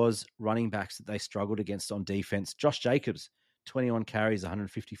 it was running backs that they struggled against on defense. Josh Jacobs, 21 carries,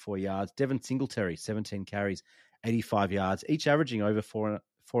 154 yards. Devin Singletary, 17 carries, 85 yards, each averaging over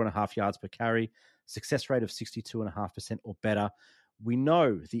 4.5 yards per carry. Success rate of 62.5% or better. We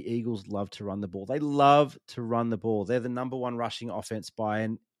know the Eagles love to run the ball. They love to run the ball. They're the number one rushing offense by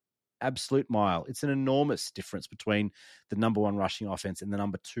an absolute mile. It's an enormous difference between the number one rushing offense and the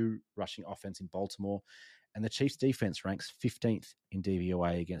number two rushing offense in Baltimore. And the Chiefs' defense ranks 15th in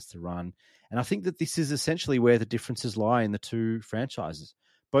DVOA against the run. And I think that this is essentially where the differences lie in the two franchises.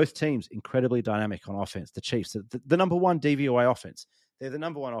 Both teams incredibly dynamic on offense. The Chiefs, the number one DVOA offense, they're the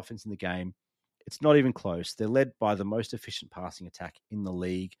number one offense in the game. It's not even close. They're led by the most efficient passing attack in the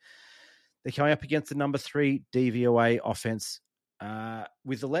league. They're coming up against the number 3 DVOA offense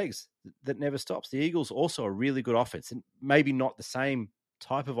with the legs that never stops. The Eagles also a really good offense, and maybe not the same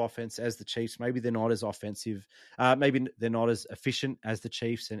type of offense as the Chiefs. Maybe they're not as offensive. Maybe they're not as efficient as the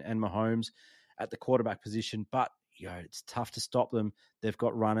Chiefs and Mahomes at the quarterback position. But it's tough to stop them. They've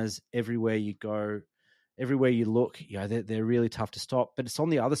got runners everywhere you go, everywhere you look. They're really tough to stop. But it's on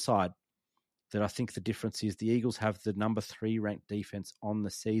the other side that I think the difference is the Eagles have the number 3 ranked defense on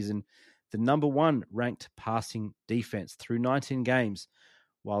the season, the number 1 ranked passing defense through 19 games,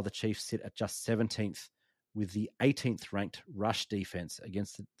 while the Chiefs sit at just 17th with the 18th ranked rush defense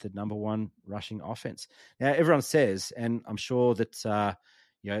against the number 1 rushing offense. Now, everyone says, and I'm sure that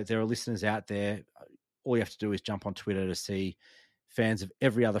there are listeners out there, all you have to do is jump on Twitter to see fans of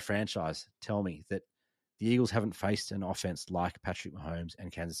every other franchise tell me that the Eagles haven't faced an offense like Patrick Mahomes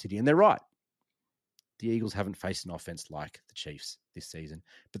and Kansas City. And they're right. The Eagles haven't faced an offense like the Chiefs this season,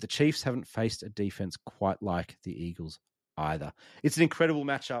 but the Chiefs haven't faced a defense quite like the Eagles either. It's an incredible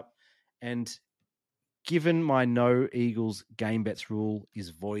matchup, and given my no Eagles game bets rule is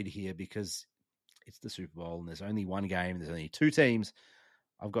void here because it's the Super Bowl and there's only one game, there's only 2 teams,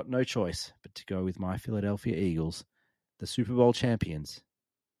 I've got no choice but to go with my Philadelphia Eagles, the Super Bowl champions,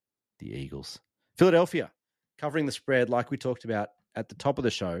 the Eagles. Philadelphia, covering the spread like we talked about at the top of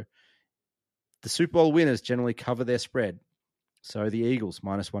the show. The Super Bowl winners generally cover their spread. So the Eagles,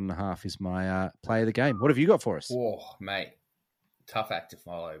 -1.5 is my play of the game. What have you got for us? Oh, mate. Tough act to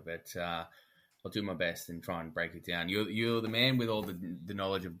follow, but I'll do my best and try and break it down. You're the man with all the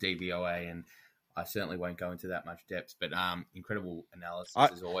knowledge of DVOA, and I certainly won't go into that much depth, but incredible analysis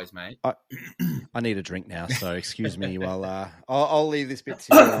as always, mate. I need a drink now, so excuse me while I'll leave this bit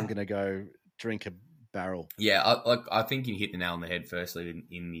to you. I'm going to go drink a barrel. Yeah, I think you hit the nail on the head firstly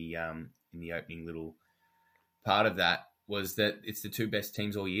in the opening little part of that was that it's the 2 best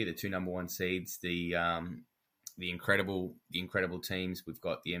teams all year, the 2 number 1 seeds, the incredible teams. We've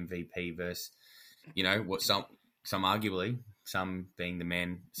got the MVP versus, what some arguably, some being the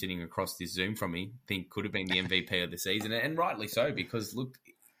man sitting across this Zoom from me, think could have been the MVP of the season, and rightly so, because look,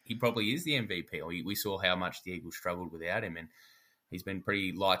 he probably is the MVP. We saw how much the Eagles struggled without him, and he's been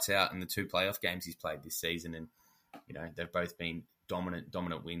pretty lights out in the 2 playoff games he's played this season, and they've both been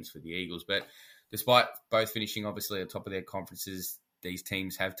dominant wins for the Eagles. But despite both finishing obviously at the top of their conferences, these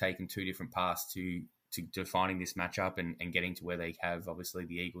teams have taken 2 different paths to defining this matchup and getting to where they have. Obviously,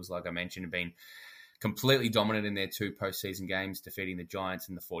 the Eagles, like I mentioned, have been completely dominant in their 2 postseason games, defeating the Giants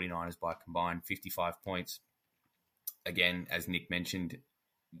and the 49ers by combined 55 points. Again, as Nick mentioned,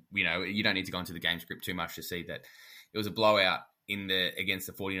 you don't need to go into the game script too much to see that it was a blowout against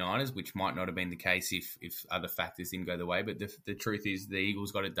the 49ers, which might not have been the case if other factors didn't go the way. But the truth is the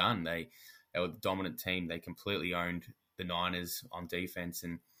Eagles got it done. They were the dominant team. They completely owned the Niners on defense.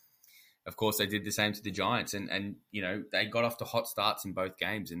 And of course, they did the same to the Giants, and they got off to hot starts in both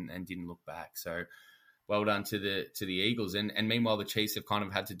games and didn't look back. So well done to the Eagles. And meanwhile, the Chiefs have kind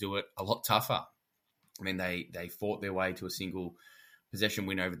of had to do it a lot tougher. I mean, they fought their way to a single possession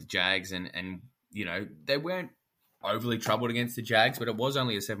win over the Jags, and they weren't overly troubled against the Jags, but it was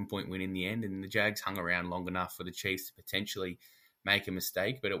only a 7-point win in the end, and the Jags hung around long enough for the Chiefs to potentially make a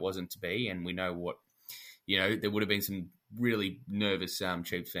mistake, but it wasn't to be. And we know what, there would have been some really nervous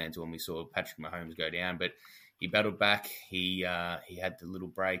Chiefs fans when we saw Patrick Mahomes go down, but he battled back. He had the little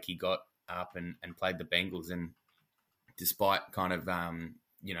break. He got up and played the Bengals, and despite kind of,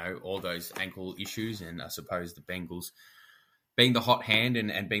 all those ankle issues, and I suppose the Bengals being the hot hand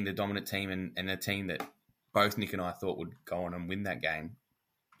and being the dominant team and a team that both Nick and I thought would go on and win that game,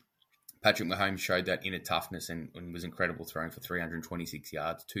 Patrick Mahomes showed that inner toughness and was incredible, throwing for 326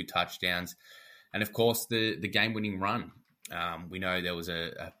 yards, 2 touchdowns, and of course the game-winning run. We know there was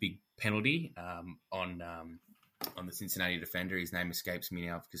a big penalty on the Cincinnati defender. His name escapes me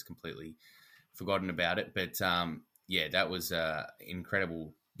now. I've just completely forgotten about it. But that was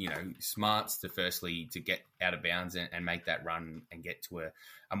incredible. Smarts to get out of bounds and make that run and get to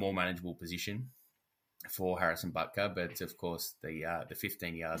a more manageable position for Harrison Butker. But of course, the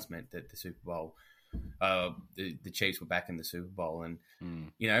 15 yards meant that the Super Bowl, the Chiefs were back in the Super Bowl, and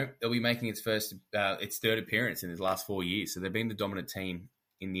they'll be making its third appearance in the last 4 years. So they've been the dominant team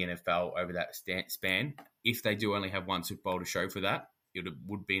in the NFL over that span. If they do only have one Super Bowl to show for that, it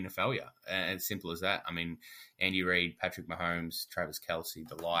would be a failure. As simple as that. I mean, Andy Reid, Patrick Mahomes, Travis Kelce,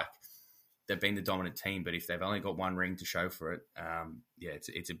 the like, they've been the dominant team. But if they've only got one ring to show for it,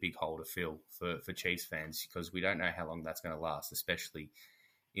 it's a big hole to fill for Chiefs fans, because we don't know how long that's going to last, especially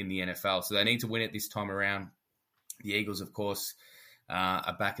in the NFL. So they need to win it this time around. The Eagles, of course,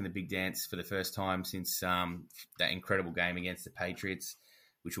 are back in the big dance for the first time since that incredible game against the Patriots,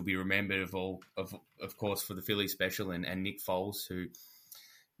 which will be remembered of course, for the Philly special and Nick Foles, who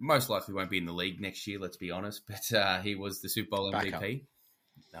most likely won't be in the league next year, let's be honest. But he was the Super Bowl MVP.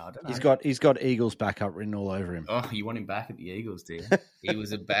 No, I don't know. He's got Eagles backup written all over him. Oh, you want him back at the Eagles, do you? He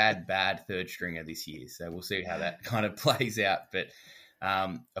was a bad third stringer this year, so we'll see how that kind of plays out. But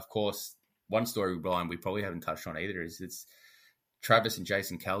of course, one story we probably haven't touched on either is it's Travis and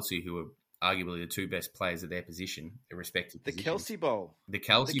Jason Kelce, who are arguably the two best players at their position, their respective positions. The Kelce Bowl. The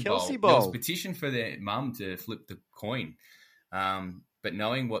Kelce Bowl. There was a petition for their mum to flip the coin. But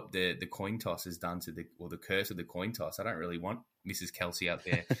knowing what the coin toss has done to the curse of the coin toss, I don't really want Mrs. Kelce out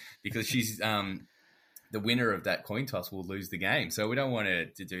there because she's the winner of that coin toss will lose the game. So we don't want her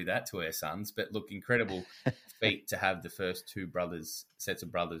to do that to her sons. But look, incredible feat to have the first two sets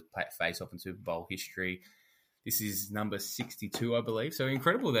of brothers face off in Super Bowl history. This is number 62, I believe. So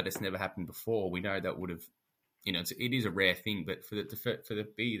incredible that it's never happened before. We know that would have, it is a rare thing, but for the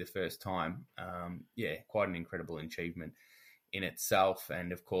be the first time, quite an incredible achievement in itself.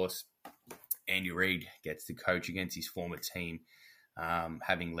 And of course, Andy Reid gets to coach against his former team,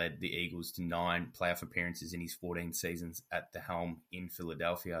 having led the Eagles to 9 playoff appearances in his 14 seasons at the helm in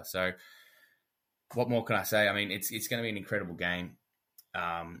Philadelphia. So what more can I say? I mean, it's going to be an incredible game.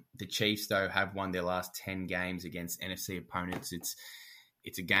 The Chiefs, though, have won their last 10 games against NFC opponents.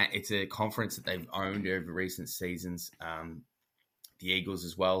 It's a conference that they've owned over recent seasons. The Eagles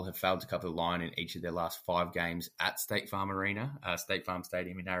as well have failed to cover the line in each of their last 5 games at State Farm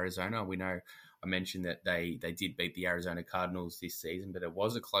Stadium in Arizona. We know I mentioned that they did beat the Arizona Cardinals this season, but it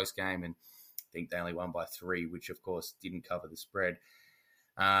was a close game, and I think they only won by 3, which of course didn't cover the spread.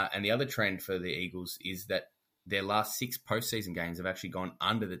 And the other trend for the Eagles is that their last 6 postseason games have actually gone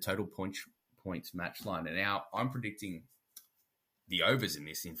under the total points match line. And now I'm predicting the overs in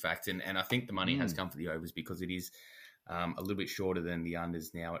this, in fact, and I think the money has come for the overs because it is a little bit shorter than the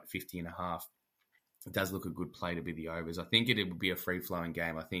unders now at 50.5. It does look a good play to be the overs. I think it will be a free-flowing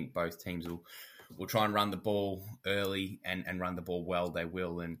game. I think both teams will try and run the ball early and run the ball well. They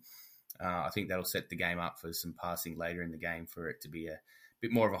will, and I think that'll set the game up for some passing later in the game for it to be a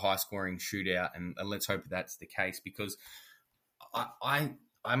bit more of a high-scoring shootout, and let's hope that's the case because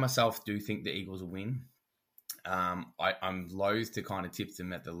I myself do think the Eagles will win. I'm loath to kind of tip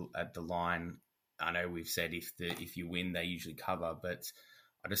them at the line. I know we've said if you win, they usually cover, but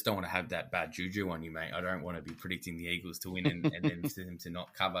I just don't want to have that bad juju on you, mate. I don't want to be predicting the Eagles to win and then for them to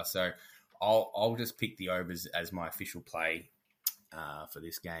not cover. So I'll just pick the overs as my official play for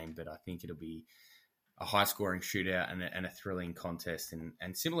this game, but I think it'll be a high-scoring shootout and a thrilling contest,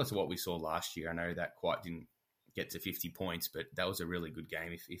 and similar to what we saw last year. I know that quite didn't get to 50 points, but that was a really good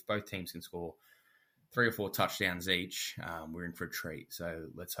game. If both teams can score 3 or 4 touchdowns each, we're in for a treat. So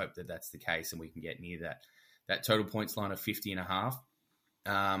let's hope that that's the case and we can get near that total points line of 50.5.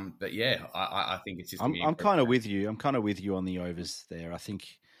 But yeah, I think it's just going to be I'm incredible. kind of with you. I'm kind of with you on the overs there. I think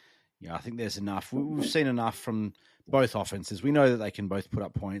there's enough. We've seen enough from both offenses. We know that they can both put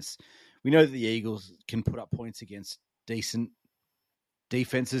up points. We know that the Eagles can put up points against decent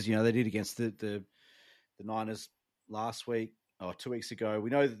defenses. They did against the Niners last week or 2 weeks ago. We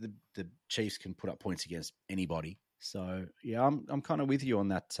know that the Chiefs can put up points against anybody. So yeah, I'm kind of with you on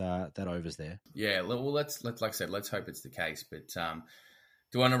that overs there. Yeah, well, let's like I said, let's hope it's the case. But do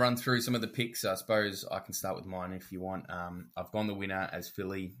you want to run through some of the picks? I suppose I can start with mine if you want. I've gone the winner as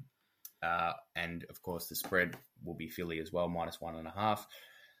Philly, and of course the spread will be Philly as well, -1.5.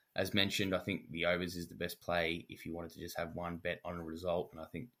 As mentioned, I think the overs is the best play if you wanted to just have one bet on a result, and I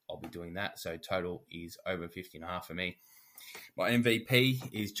think I'll be doing that. So total is over 50.5 for me. My MVP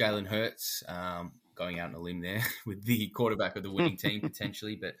is Jalen Hurts, going out on a limb there with the quarterback of the winning team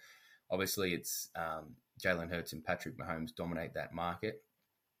potentially, but obviously it's Jalen Hurts and Patrick Mahomes dominate that market.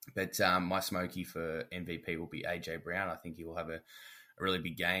 But my smoky for MVP will be AJ Brown. I think he will have a really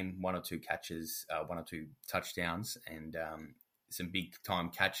big game, one or two catches, one or two touchdowns, and some big time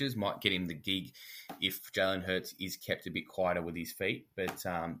catches. Might get him the gig if Jalen Hurts is kept a bit quieter with his feet. But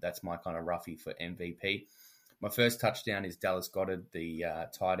that's my kind of roughie for MVP. My first touchdown is Dallas Goedert, the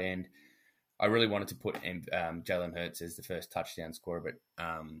tight end. I really wanted to put Jalen Hurts as the first touchdown scorer,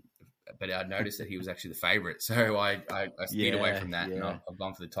 but I noticed that he was actually the favourite, so I steered away from that, and I've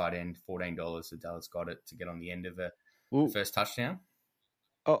gone for the tight end, $14 for Dallas Goedert to get on the end of the first touchdown.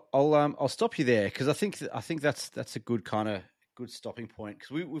 I'll stop you there because I think that's a good stopping point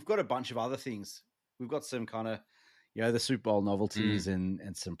because we've got a bunch of other things. We've got some kind of the Super Bowl novelties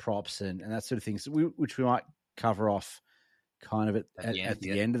and some props and that sort of things which we might cover off kind of at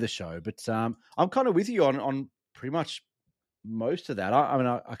the end of the show. But I'm kind of with you on pretty much most of that.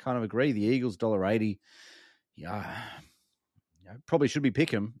 I kind of agree. The Eagles $1.80, probably should be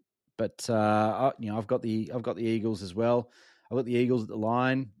pick 'em, but I've got the Eagles as well. I've got the Eagles at the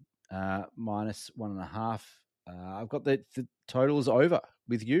line -1.5. I've got the total is over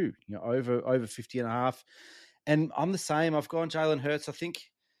with you. Over 50.5, and I'm the same. I've gone Jalen Hurts. I think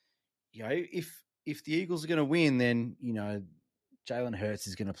if the Eagles are going to win, then Jalen Hurts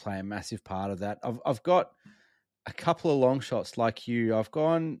is going to play a massive part of that. I've got a couple of long shots like you. I've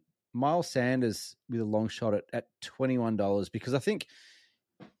gone Miles Sanders with a long shot at $21 because I think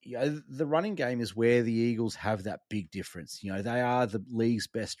the running game is where the Eagles have that big difference. They are the league's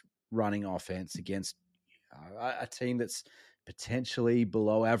best running offense against a team that's potentially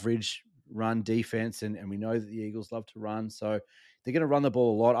below average run defense, and we know that the Eagles love to run, so they're going to run the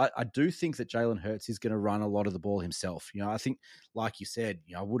ball a lot. I do think that Jalen Hurts is going to run a lot of the ball himself. I think, like you said,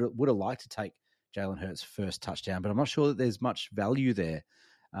 I would have liked to take Jalen Hurts' first touchdown, but I'm not sure that there's much value there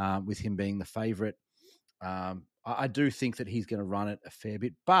with him being the favorite. I do think that he's going to run it a fair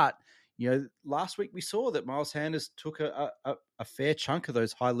bit, but last week we saw that Miles Sanders took a fair chunk of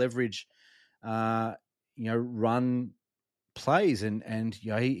those high leverage, run plays, and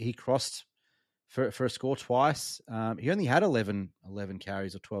he crossed for a score twice. He only had 11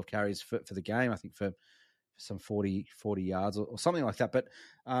 carries or 12 carries for the game, I think for some 40 yards or something like that. But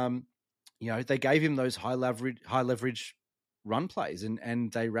they gave him those high leverage run plays,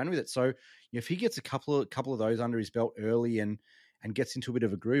 and they ran with it. So if he gets a couple of those under his belt early and gets into a bit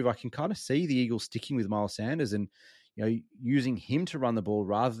of a groove, I can kind of see the Eagles sticking with Miles Sanders and using him to run the ball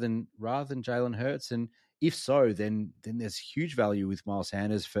rather than Jalen Hurts. And if so, then there's huge value with Miles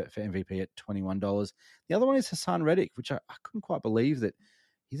Sanders for MVP at $21. The other one is Hassan Reddick, which I couldn't quite believe that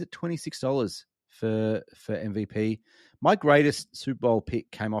he's at $26 for MVP. My greatest Super Bowl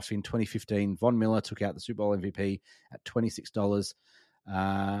pick came off in 2015. Von Miller took out the Super Bowl MVP at $26.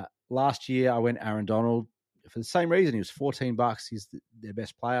 Last year, I went Aaron Donald for the same reason. He was $14. He's their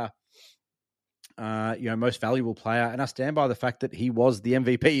best player. Most valuable player, and I stand by the fact that he was the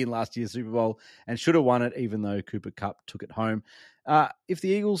MVP in last year's Super Bowl and should have won it, even though Cooper Kupp took it home. If the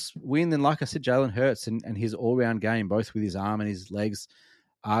Eagles win, then like I said, Jalen Hurts and his all-round game, both with his arm and his legs,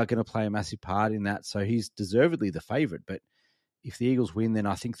 are going to play a massive part in that. So he's deservedly the favorite. But if the Eagles win, then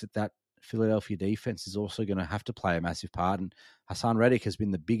I think that Philadelphia defense is also going to have to play a massive part. And Hassan Reddick has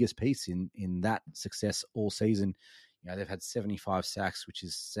been the biggest piece in that success all season. They've had 75 sacks, which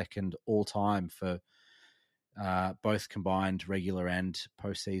is second all time for both combined regular and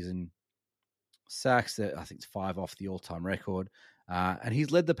postseason sacks. I think it's 5 off the all-time record. And he's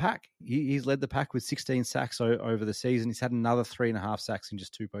led the pack. He's led the pack with 16 sacks over the season. He's had another 3.5 sacks in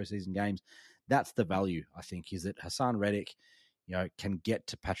just 2 postseason games. That's the value, I think, is that Hassan Reddick, can get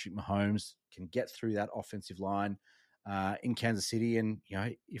to Patrick Mahomes, can get through that offensive line in Kansas City. And,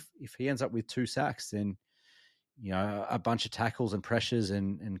 if he ends up with 2 sacks, then a bunch of tackles and pressures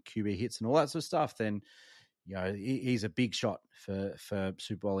and QB hits and all that sort of stuff, then he's a big shot for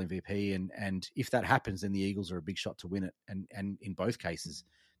Super Bowl MVP. And if that happens, then the Eagles are a big shot to win it. And in both cases,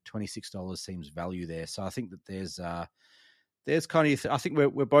 $26 seems value there. So I think that there's kind of, I think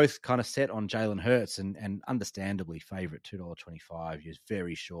we're both kind of set on Jalen Hurts and understandably favorite $2.25. He's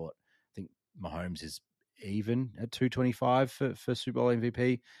very short. I think Mahomes is even at $2.25 for Super Bowl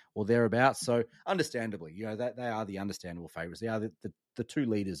MVP or thereabouts. So understandably, that they are the understandable favorites. They are the two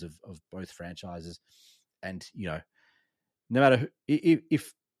leaders of both franchises. And, no matter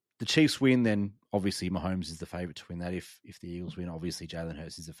if the Chiefs win, then obviously Mahomes is the favorite to win that. If the Eagles win, obviously Jalen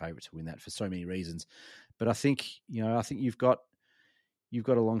Hurts is the favorite to win that for so many reasons. But I think, you've got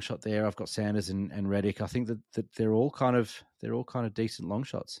a long shot there. I've got Sanders and Reddick. I think that they're all kind of decent long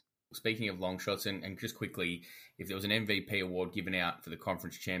shots. Speaking of long shots, and just quickly, if there was an MVP award given out for the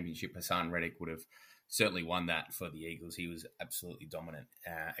conference championship, Hassan Reddick would have certainly won that for the Eagles. He was absolutely dominant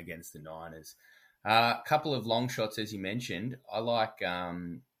against the Niners. A couple of long shots, as you mentioned. I like a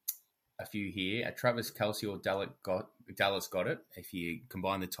few here. Travis Kelce or Dallas got it. If you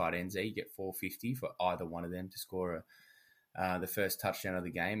combine the tight ends there, you get $4.50 for either one of them to score the first touchdown of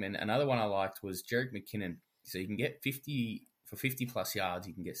the game. And another one I liked was Jerick McKinnon. So you can get 50 plus yards,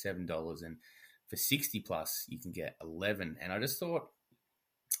 you can get $7, and for 60 plus, you can get 11. And I just thought,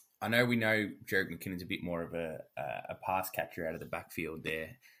 I know Jerick McKinnon's a bit more of a pass catcher out of the backfield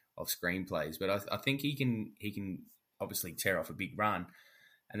there of screenplays, but I think he can obviously tear off a big run,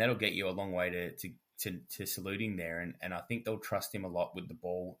 and that'll get you a long way to saluting there. And I think they'll trust him a lot with the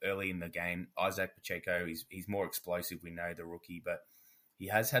ball early in the game. Isaac Pacheco, he's more explosive, we know, the rookie, but he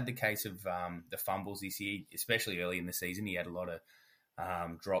has had the case of the fumbles this year, especially early in the season. He had a lot of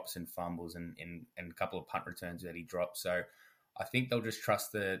drops and fumbles and a couple of punt returns that he dropped. So I think they'll just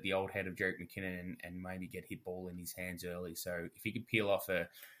trust the old head of Jerick McKinnon and maybe get hit ball in his hands early. So if he could peel off a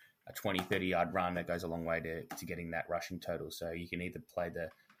 20, 30-yard run, that goes a long way to getting that rushing total. So you can either play the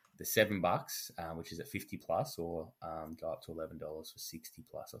 $7, which is at 50 plus, or go up to $11 for 60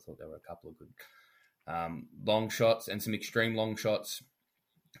 plus. I thought there were a couple of good long shots and some extreme long shots.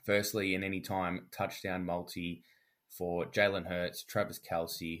 Firstly, an anytime touchdown multi for Jalen Hurts, Travis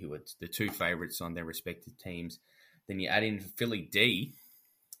Kelce, who are the two favorites on their respective teams. Then you add in Philly D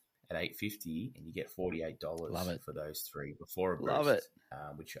at $8.50, and you get $48 for those three before a boost. Love it.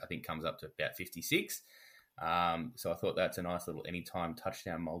 Which I think comes up to about $56. So I thought that's a nice little anytime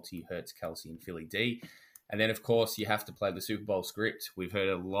touchdown multi, Hurts, Kelce, and Philly D. And then, of course, you have to play the Super Bowl script. We've heard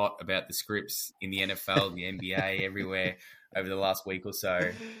a lot about the scripts in the NFL, the NBA, everywhere over the last week or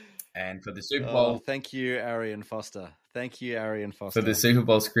so. And for the Super Bowl... thank you, Arian Foster. For the Super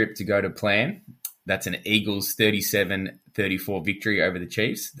Bowl script to go to plan, that's an Eagles 37-34 victory over the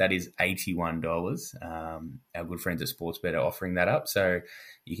Chiefs. That is $81. Our good friends at SportsBet are offering that up. So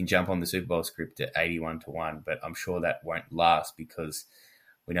you can jump on the Super Bowl script at 81-1. But I'm sure that won't last because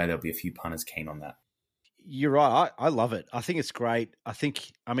we know there'll be a few punters keen on that. You're right. I love it. I think it's great. I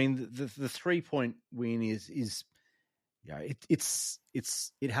mean, the 3-point win is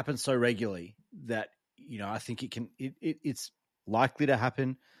it happens so regularly that, I think it's likely to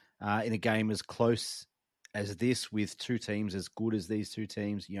happen in a game as close as this with two teams as good as these two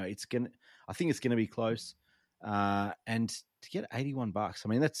teams. I think it's gonna be close. And to get $81, I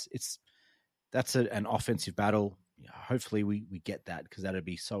mean, that's an offensive battle. Hopefully we get that because that'd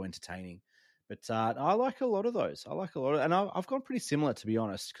be so entertaining. But I like a lot of those. And I've gone pretty similar, to be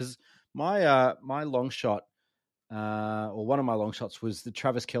honest, because my long shot, or one of my long shots, was the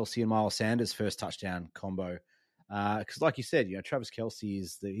Travis Kelce and Miles Sanders first touchdown combo. Because, like you said, Travis Kelce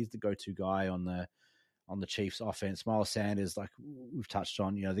he's the go-to guy on the Chiefs' offense. Miles Sanders, like we've touched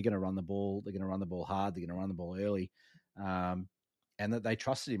on, they're going to run the ball. They're going to run the ball hard. They're going to run the ball early, and that they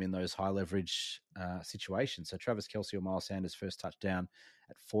trusted him in those high leverage situations. So Travis Kelce or Miles Sanders first touchdown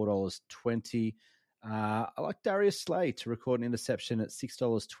at $4.20. I like Darius Slay to record an interception at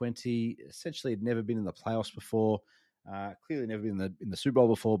 $6.20. Essentially, had never been in the playoffs before. Clearly, never been in the Super Bowl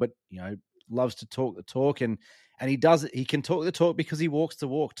before. But loves to talk the talk, and he does it. He can talk the talk because he walks the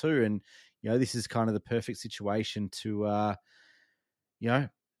walk too. And this is kind of the perfect situation to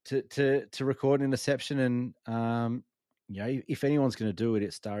to record an interception. And if anyone's going to do it,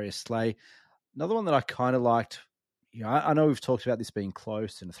 it's Darius Slay. Another one that I kind of liked. I know we've talked about this being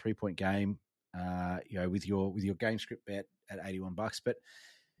close in a 3-point game. With your game script bet at $81, but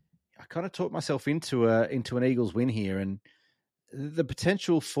I kind of talked myself into an Eagles win here, and the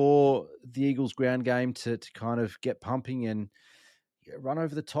potential for the Eagles ground game to kind of get pumping and run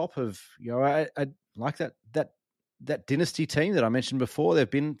over the top of I like that that dynasty team that I mentioned before, they've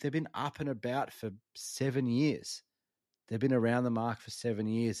been up and about for 7 years. They've been around the mark for 7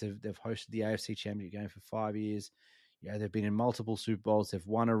 years. They've hosted the AFC Championship game for 5 years. They've been in multiple Super Bowls. They've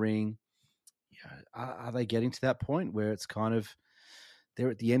won a ring. Are they getting to that point where it's kind of they're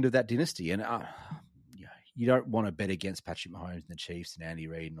at the end of that dynasty? And you don't want to bet against Patrick Mahomes and the Chiefs and Andy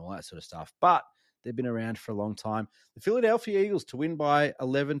Reid and all that sort of stuff, but they've been around for a long time. The Philadelphia Eagles to win by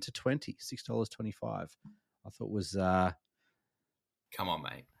 11-20, $6.25. I thought was come on,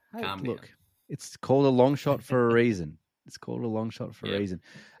 mate. Hey, Calm look, down. it's called a long shot for a reason. It's called a long shot for a reason.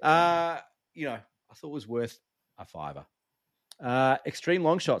 I thought it was worth a $5. Extreme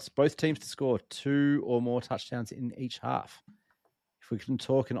long shots, both teams to score 2 or more touchdowns in each half. If we can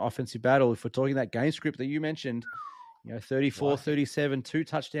talk an offensive battle, if we're talking that game script that you mentioned, 34-37, 2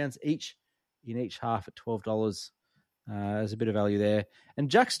 touchdowns each in each half at $12. There's a bit of value there. And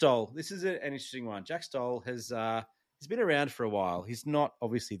Jack Stoll, this is an interesting one. Jack Stoll has he's been around for a while. He's not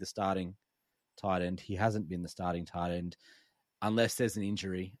obviously the starting tight end. He hasn't been the starting tight end unless there's an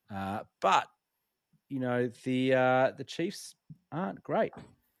injury. But the Chiefs aren't great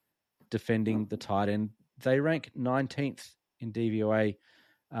defending the tight end. They rank 19th in DVOA,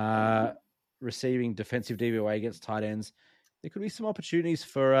 receiving defensive DVOA against tight ends. There could be some opportunities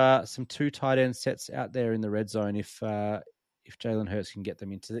for some 2 tight end sets out there in the red zone if Jalen Hurts can get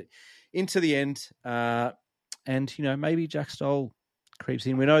them into the end. And maybe Jack Stoll creeps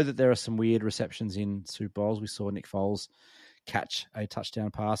in. We know that there are some weird receptions in Super Bowls. We saw Nick Foles catch a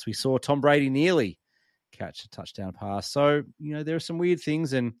touchdown pass. We saw Tom Brady nearly catch a touchdown pass. So, there are some weird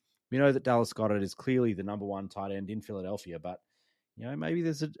things, and we know that Dallas Goedert is clearly the number 1 tight end in Philadelphia, but maybe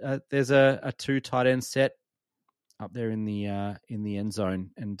there's a 2 tight end set up there in the end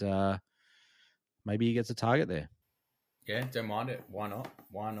zone, and maybe he gets a target there. Yeah, don't mind it. Why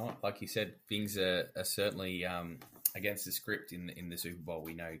not? Like you said, things are certainly against the script in the Super Bowl.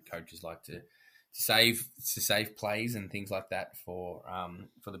 We know coaches like to save plays and things like that for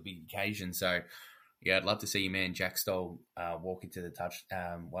the big occasion. So, yeah, I'd love to see your man Jack Stoll walk into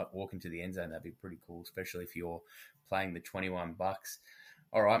the end zone. That'd be pretty cool, especially if you're playing the $21.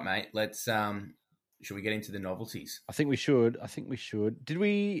 All right, mate. Let's. Should we get into the novelties? I think we should.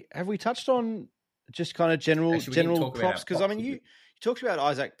 Have we touched on just kind of general props? Because you talked about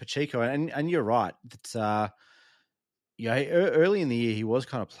Isaac Pacheco, and you're right. That early in the year he was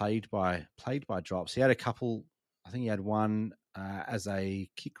kind of plagued by drops. He had a couple. I think he had one as a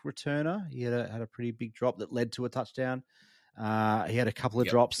kick returner. He had a pretty big drop that led to a touchdown. He had a couple of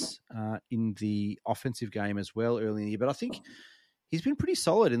drops in the offensive game as well early in the year. But I think he's been pretty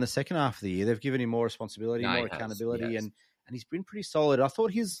solid in the second half of the year. They've given him more responsibility, more accountability, and he's been pretty solid. I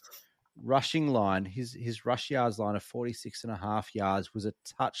thought his rushing line, his rush yards line of 46.5 yards was a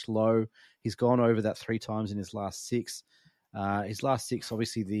touch low. He's gone over that 3 times in his last 6. His last 6,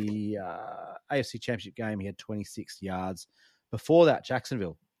 obviously the AFC Championship game, he had 26 yards. Before that,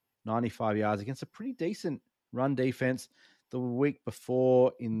 Jacksonville, 95 yards against a pretty decent run defense. The week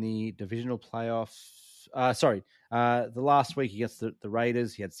before in the divisional playoffs, the last week against the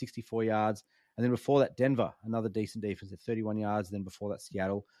Raiders, he had 64 yards. And then before that, Denver, another decent defense at 31 yards. And then before that,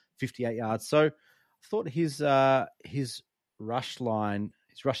 Seattle, 58 yards. So I thought his rushing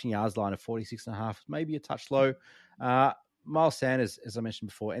yards line of 46.5 maybe a touch low. Miles Sanders, as I mentioned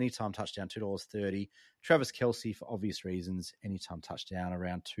before, anytime touchdown, $2.30. Travis Kelce, for obvious reasons, anytime touchdown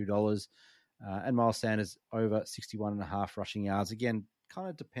around $2. And Miles Sanders over 61.5 rushing yards. Again, kind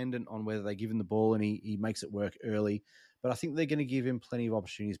of dependent on whether they give him the ball and he makes it work early. But I think they're going to give him plenty of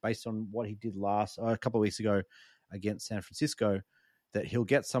opportunities based on what he did a couple of weeks ago against San Francisco, that he'll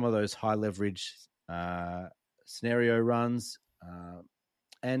get some of those high leverage scenario runs.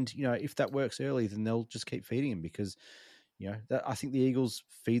 And, if that works early, then they'll just keep feeding him because, I think the Eagles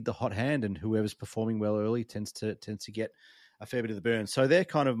feed the hot hand, and whoever's performing well early tends to get a fair bit of the burn. So they're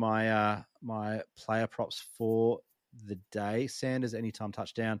kind of my player props for the day. Sanders, anytime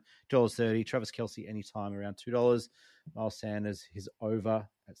touchdown, $2.30. Travis Kelce, anytime around $2. Miles Sanders, his over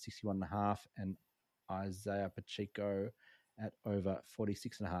at 61.5, and Isaiah Pacheco at over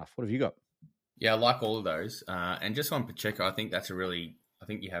 46.5. What have you got? Yeah, I like all of those. And just on Pacheco, I think I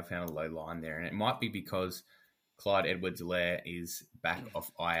think you have found a low line there, and it might be because Clyde Edwards-Helaire is back off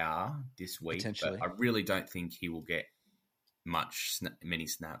IR this week, but I really don't think he will get many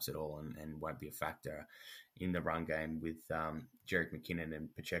snaps at all, and won't be a factor in the run game with Jerick McKinnon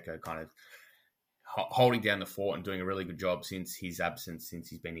and Pacheco kind of holding down the fort and doing a really good job since his absence, since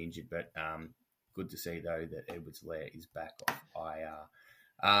he's been injured. But good to see, though, that Edwards-Helaire is back off IR.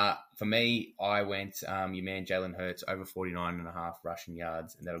 For me, I went your man Jalen Hurts over 49.5 rushing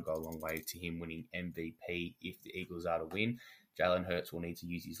yards, and that'll go a long way to him winning MVP if the Eagles are to win. Jalen Hurts will need to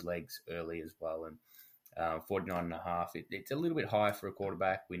use his legs early as well, and 49.5, it's a little bit high for a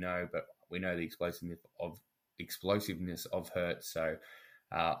quarterback, we know, but we know the explosiveness of Hurts, so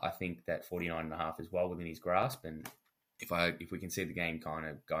I think that 49.5 is well within his grasp, and if we can see the game kind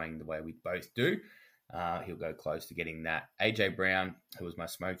of going the way we both do, he'll go close to getting that. AJ Brown, who was my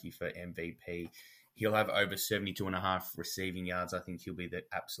smoky for MVP, he'll have over 72.5 receiving yards. I think he'll be the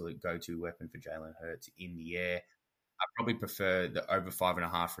absolute go-to weapon for Jalen Hurts in the air. I probably prefer the over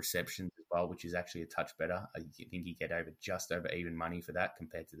 5.5 receptions as well, which is actually a touch better. I think you get just over even money for that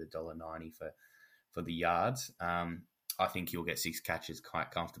compared to the $1.90 for the yards. I think he'll get 6 catches quite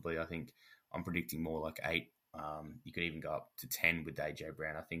comfortably. I think I'm predicting more like 8. You could even go up to 10 with AJ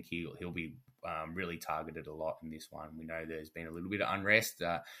Brown. I think he'll be really targeted a lot in this one. We know there's been a little bit of unrest,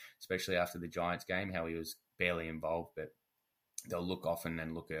 especially after the Giants game, how he was barely involved, but they'll look often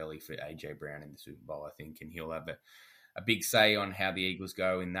and look early for AJ Brown in the Super Bowl, I think, and he'll have a big say on how the Eagles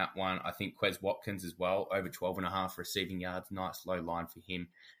go in that one. I think Quez Watkins as well, over 12.5 receiving yards, nice low line for him,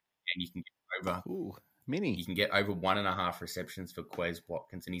 and you can get over You can get over 1.5 receptions for Quez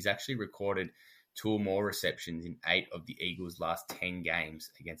Watkins, and he's actually recorded 2 or more receptions in 8 of the Eagles' last 10 games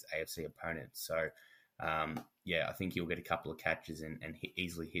against AFC opponents. So, I think he'll get a couple of catches and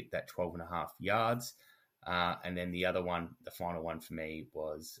easily hit that 12.5 yards. And then the other one, the final one for me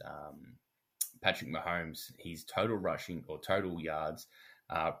was Patrick Mahomes. His total rushing or total yards,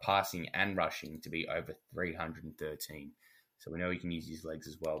 passing and rushing to be over 313. So we know he can use his legs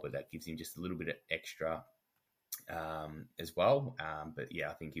as well, but that gives him just a little bit of extra as well. But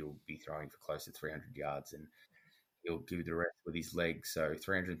I think he'll be throwing for close to 300 yards and he'll do the rest with his legs. So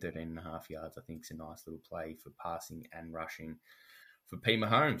 313.5 yards, I think, is a nice little play for passing and rushing for P.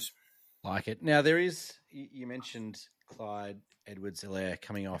 Mahomes. Like it. Now, there is, you mentioned Clyde Edwards-Helaire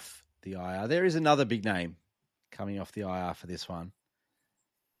coming off the IR. There is another big name coming off the IR for this one.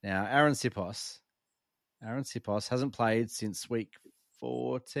 Now, Aaron Sipos. Aaron Sipos hasn't played since week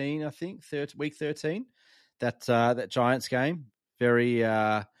 14, I think, week 13. That Giants game. Very,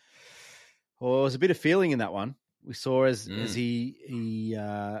 it was a bit of feeling in that one. We saw as he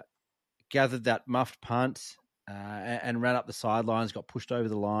gathered that muffed punt and ran up the sidelines, got pushed over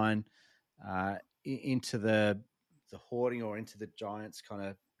the line into the hoarding or into the Giants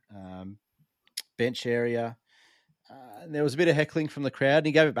kind of bench area. And there was a bit of heckling from the crowd, and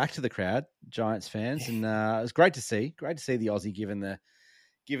he gave it back to the crowd, Giants fans, and it was great to see. Great to see the Aussie given the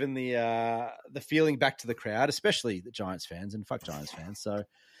feeling back to the crowd, especially the Giants fans, and fuck Giants fans. So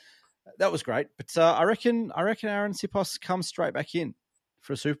that was great. But I reckon Aaron Sipos comes straight back in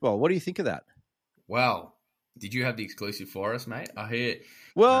for a Super Bowl. What do you think of that? Well, did you have the exclusive for us, mate? I hear.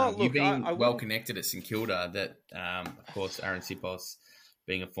 Well, you've been well connected at St Kilda. That, of course, Aaron Sipos,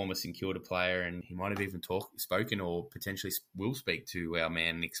 being a former St Kilda player, and he might have even spoken or potentially will speak to our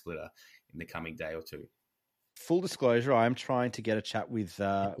man Nick Splitter in the coming day or two. Full disclosure, I am trying to get a chat with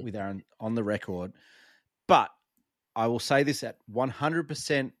Aaron on the record, but I will say this at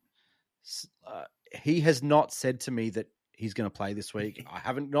 100%. He has not said to me that he's going to play this week.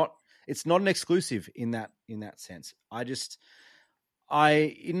 It's not an exclusive in that sense. I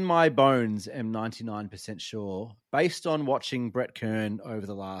in my bones am 99% sure, based on watching Brett Kern over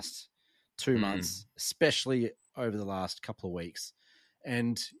the last 2 months, especially over the last couple of weeks,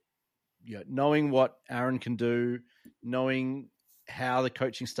 and knowing what Aaron can do, knowing how the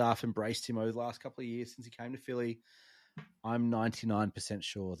coaching staff embraced him over the last couple of years since he came to Philly, I'm 99%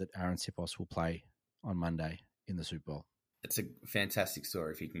 sure that Aaron Sipos will play on Monday in the Super Bowl. It's a fantastic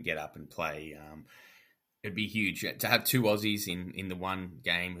story if he can get up and play. It'd be huge to have 2 Aussies in the one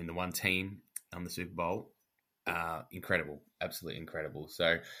game, in the one team on the Super Bowl. Incredible, absolutely incredible.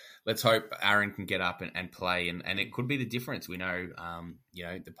 So let's hope Aaron can get up and play, and it could be the difference. We know,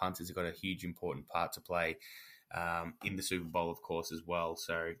 the punters have got a huge important part to play in the Super Bowl, of course, as well.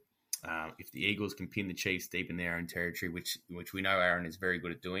 So if the Eagles can pin the Chiefs deep in their own territory, which we know Aaron is very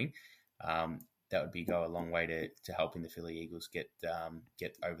good at doing, that would go a long way to helping the Philly Eagles get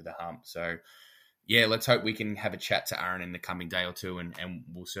over the hump. So, let's hope we can have a chat to Aaron in the coming day or two, and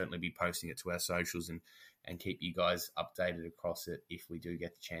we'll certainly be posting it to our socials and keep you guys updated across it if we do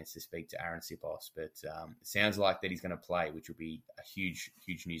get the chance to speak to Aaron Sipos. But it sounds like that he's going to play, which will be a huge,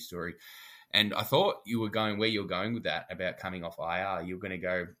 huge news story. And I thought you were going where you're going with that about coming off IR. You're going to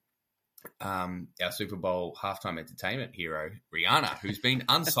go our Super Bowl halftime entertainment hero, Rihanna, who's been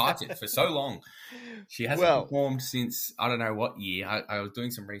unsighted for so long. She hasn't performed since I don't know what year. I was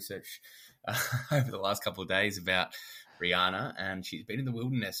doing some research over the last couple of days about Rihanna, and she's been in the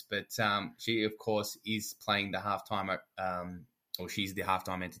wilderness. But she, of course, is playing the halftime, or she's the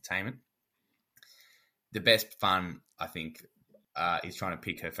halftime entertainment. The best fun, I think, is trying to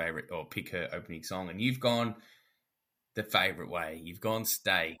pick her favorite or pick her opening song. And you've gone the favorite way. You've gone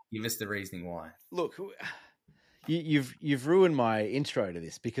Stay. Give us the reasoning why. Look, you've ruined my intro to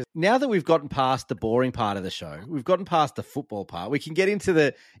this, because now that we've gotten past the boring part of the show, we've gotten past the football part, we can get into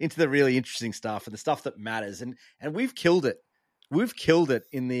the really interesting stuff and the stuff that matters. And we've killed it. We've killed it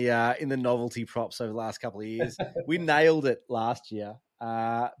in the novelty props over the last couple of years. We nailed it last year.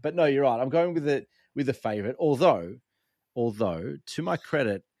 But no, you're right. I'm going with the favorite. Although to my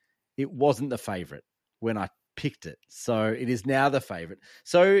credit, it wasn't the favorite when I picked it, so it is now the favorite.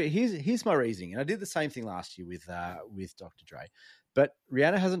 So here's my reasoning, and I did the same thing last year with Dr. Dre, but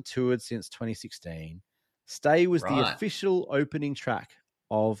Rihanna hasn't toured since 2016. Stay was the official opening track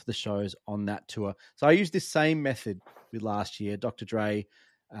of the shows on that tour. So I used this same method with last year. Dr. Dre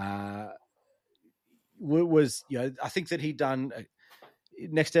was, I think that he'd done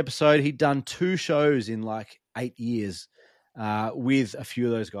next episode, he'd done 2 shows in like 8 years with a few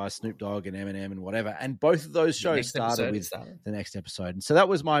of those guys, Snoop Dogg and Eminem and whatever. And both of those shows started with the next episode. And so that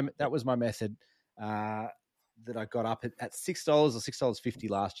was my method that I got up at $6 or $6.50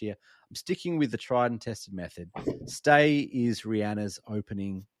 last year. I'm sticking with the tried and tested method. Stay is Rihanna's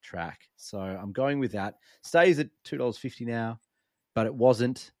opening track. So I'm going with that. Stay is at $2.50 now, but it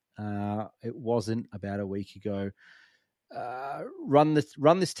wasn't. It wasn't about a week ago. Run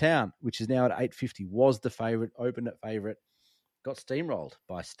this town, which is now at $8.50, was the favorite, opened at favorite, got steamrolled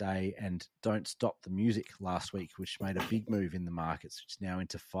by Stay and Don't Stop the Music last week, which made a big move in the markets, which is now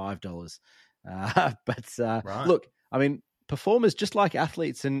into $5. Look, I mean, performers, just like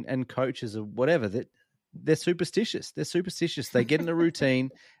athletes and coaches or whatever, that they're superstitious. They get in a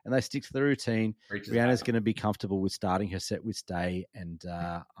routine and they stick to the routine. Rihanna's going to be comfortable with starting her set with Stay, and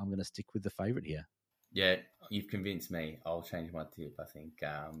I'm going to stick with the favorite here. Yeah, you've convinced me. I'll change my tip, I think.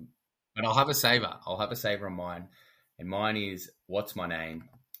 But I'll have a saver. On mine. And mine is What's My Name,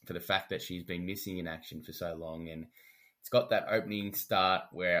 for the fact that she's been missing in action for so long. And it's got that opening start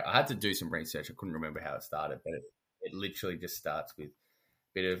where I had to do some research. I couldn't remember how it started, but it literally just starts with a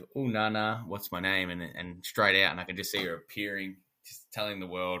bit of, oh, Nana, what's my name? And straight out. And I can just see her appearing, just telling the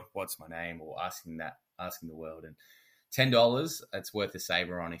world, what's my name? Or asking the world. And $10, it's worth a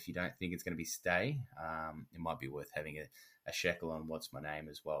saver on if you don't think it's going to be Stay. It might be worth having a shekel on What's My Name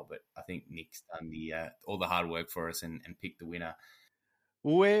as well. But I think Nick's done all the hard work for us and picked the winner.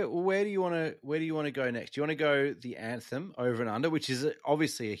 Where do you want to go next? Do you want to go the anthem, over and under, which is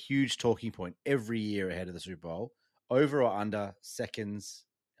obviously a huge talking point every year ahead of the Super Bowl? Over or under seconds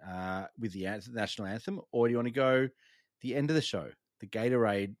with the national anthem, or do you want to go the end of the show, the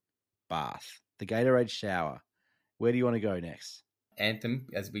Gatorade bath, the Gatorade shower? Where do you want to go next? Anthem,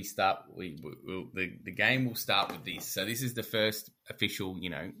 as we start, the game will start with this. So this is the first official,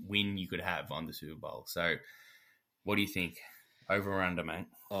 win you could have on the Super Bowl. So what do you think? Over or under, mate?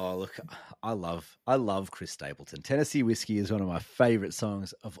 Oh, look, I love Chris Stapleton. Tennessee Whiskey is one of my favorite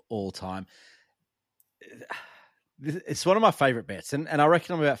songs of all time. It's one of my favorite bets. And I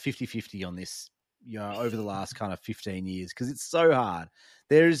reckon I'm about 50-50 on this, over the last kind of 15 years, because it's so hard.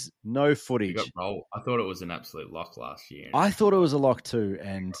 There's no footage. I thought it was an absolute lock last year. I thought it was a lock too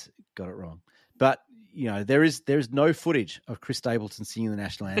and got it wrong. But, there's no footage of Chris Stapleton singing the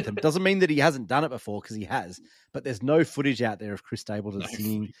national anthem. It doesn't mean that he hasn't done it before, because he has, but there's no footage out there of Chris Stapleton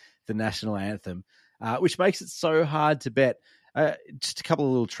singing the national anthem, which makes it so hard to bet. Just a couple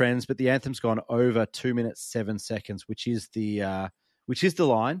of little trends, but the anthem's gone over 2 minutes, 7 seconds, which is the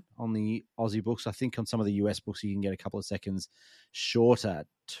line on the Aussie books. I think on some of the US books, you can get a couple of seconds shorter,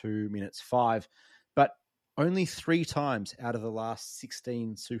 2 minutes 5. But only 3 times out of the last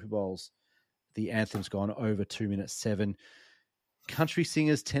 16 Super Bowls, the anthem's gone over 2 minutes 7. Country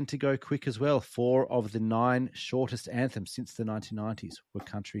singers tend to go quick as well. 4 of the 9 shortest anthems since the 1990s were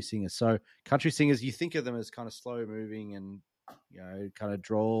country singers. So country singers, you think of them as kind of slow moving and, kind of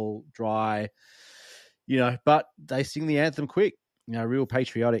drawl, dry, but they sing the anthem quick. Real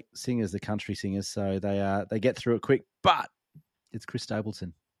patriotic singers, the country singers. So they get through it quick. But it's Chris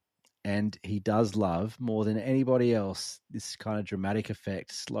Stapleton, and he does love, more than anybody else, this kind of dramatic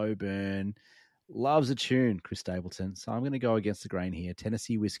effect, slow burn. Loves a tune, Chris Stapleton. So I'm going to go against the grain here.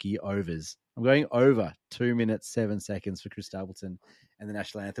 Tennessee Whiskey overs. I'm going over 2 minutes 7 seconds for Chris Stapleton and the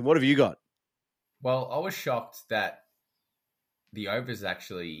national anthem. What have you got? Well, I was shocked that the overs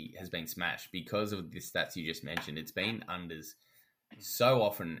actually has been smashed because of the stats you just mentioned. It's been unders so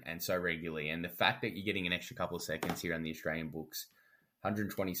often and so regularly. And the fact that you're getting an extra couple of seconds here on the Australian books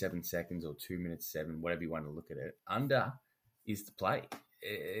 127 seconds or 2 minutes 7, whatever you want to look at it. Under is the play.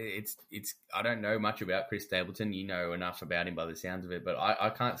 It's. I don't know much about Chris Stapleton. You know enough about him by the sounds of it, but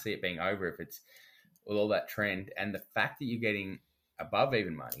I can't see it being over if it's with all that trend and the fact that you're getting above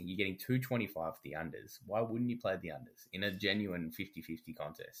even money, you're getting 225 for the unders. Why wouldn't you play the unders in a genuine 50-50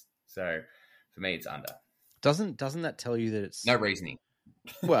 contest? So for me, it's under. Doesn't that tell you that it's no reasoning?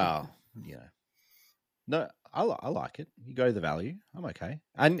 Well, no, I like it. You go to the value. I'm okay.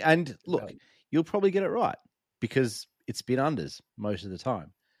 And look, you'll probably get it right because it's been unders most of the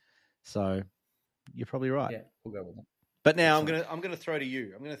time. So you're probably right. Yeah, we'll go with that. But now I'm gonna throw to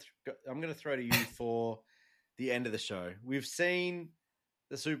you. I'm gonna throw to you for the end of the show. We've seen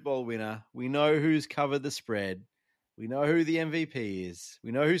the Super Bowl winner. We know who's covered the spread. We know who the MVP is.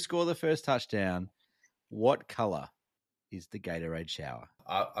 We know who scored the first touchdown. What color is the Gatorade shower?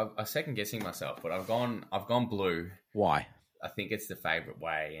 I'm second guessing myself, but I've gone blue. Why? I think it's the favorite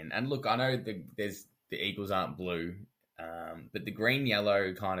way. And look, I know the Eagles aren't blue, but the green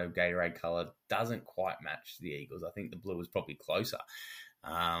yellow kind of Gatorade color doesn't quite match the Eagles. I think the blue is probably closer.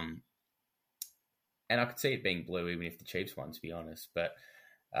 And I could see it being blue even if the Chiefs won, to be honest. But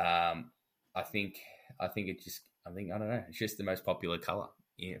I think I don't know. It's just the most popular color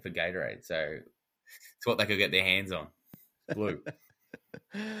for Gatorade, so it's what they could get their hands on. Blue.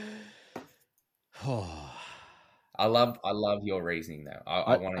 I love your reasoning though.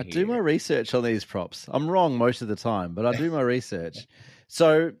 I want to. I do my research on these props. I'm wrong most of the time, but I do my research.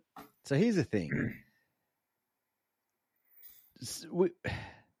 So here's the thing.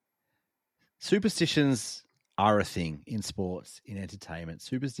 Superstitions are a thing in sports, in entertainment.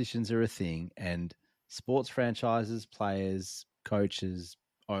 Superstitions are a thing, and sports franchises, players, coaches,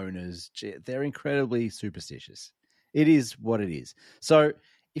 owners, they're incredibly superstitious. It is what it is. So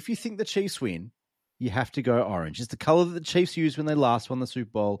if you think the Chiefs win, you have to go orange. It's the color that the Chiefs used when they last won the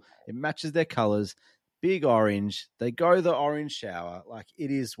Super Bowl. It matches their colors. Big orange. They go the orange shower. Like,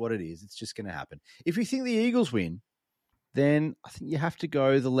 it is what it is. It's just going to happen. If you think the Eagles win, then I think you have to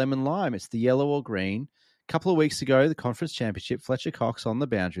go the lemon lime. It's the yellow or green. A couple of weeks ago, the conference championship, Fletcher Cox on the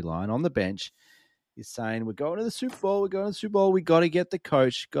boundary line, on the bench, is saying, we're going to the Super Bowl. We're going to the Super Bowl. We got to get the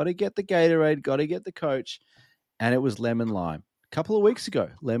coach. Got to get the Gatorade. Got to get the coach. And it was lemon lime. A couple of weeks ago,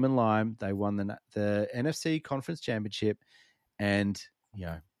 lemon lime, they won the NFC conference championship. And,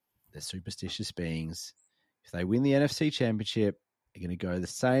 they're superstitious beings. If they win the NFC championship, they're going to go the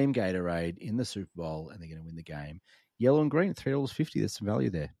same Gatorade in the Super Bowl and they're going to win the game. Yellow and green, $3.50. There's some value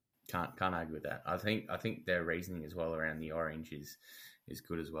there. Can't argue with that. I think their reasoning as well around the orange is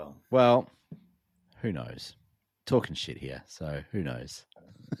good as well. Well, who knows? Talking shit here, so who knows?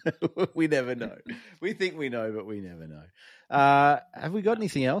 We never know. We think we know, but we never know. Have we got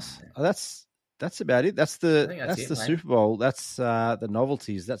anything else? Oh, that's about it. That's the Super Bowl. That's the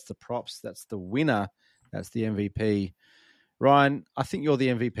novelties. That's the props. That's the winner. That's the MVP. Ryan, I think you're the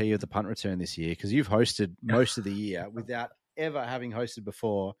MVP of the punt return this year because you've hosted most of the year without ever having hosted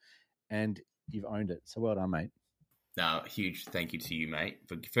before, and you've owned it. So well done, mate. No, huge thank you to you, mate,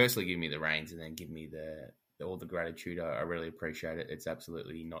 for firstly giving me the reins and then give me all the gratitude. I really appreciate it. It's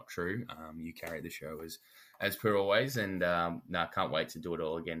absolutely not true. You carry the show as per always, and can't wait to do it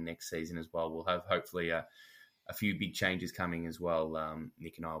all again next season as well. We'll have hopefully a few big changes coming as well.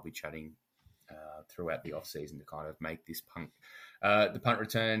 Nick and I will be chatting throughout the off season to kind of make this the punt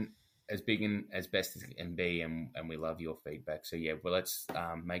return as big and as best as it can be, and we love your feedback. So yeah, well, let's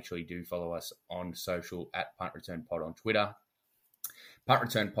make sure you do follow us on social at Punt Return Pod on Twitter, Punt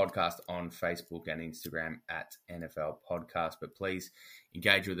Return Podcast on Facebook and Instagram at NFL Podcast. But please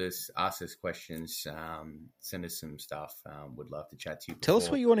engage with us, ask us questions, send us some stuff. Would love to chat to you. Tell us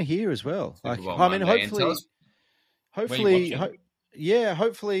what you want to hear as well. Hopefully,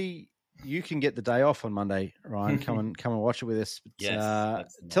 you can get the day off on Monday, Ryan. Come and watch it with us. But,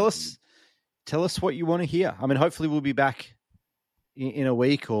 yes, tell us what you want to hear. I mean, hopefully we'll be back in a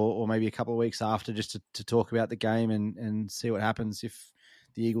week or maybe a couple of weeks after just to talk about the game and see what happens. If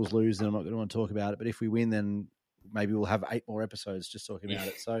the Eagles lose, then I'm not going to want to talk about it. But if we win, then maybe we'll have 8 more episodes just talking about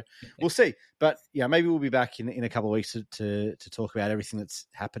it. So we'll see. But yeah, maybe we'll be back in a couple of weeks to talk about everything that's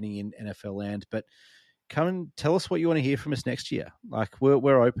happening in NFL land. But come and tell us what you want to hear from us next year. Like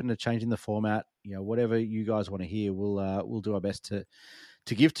we're open to changing the format. Whatever you guys want to hear, we'll do our best to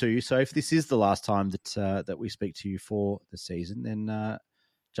give to you. So if this is the last time that we speak to you for the season, then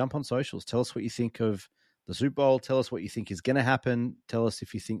jump on socials. Tell us what you think of the Super Bowl. Tell us what you think is going to happen. Tell us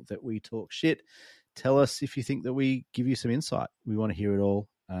if you think that we talk shit. Tell us if you think that we give you some insight. We want to hear it all.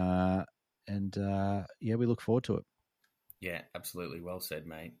 We look forward to it. Yeah, absolutely. Well said,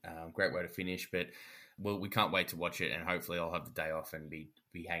 mate. Great way to finish. But well, we can't wait to watch it, and hopefully I'll have the day off and be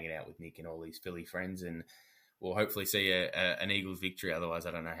hanging out with Nick and all these Philly friends, and we'll hopefully see an Eagles victory. Otherwise,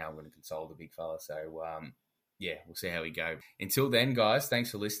 I don't know how I'm going to console the big fella. So, yeah, we'll see how we go. Until then, guys,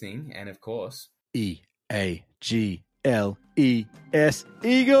 thanks for listening, and of course, EAGLES,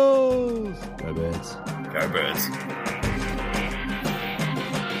 Eagles. Go Birds. Go Birds.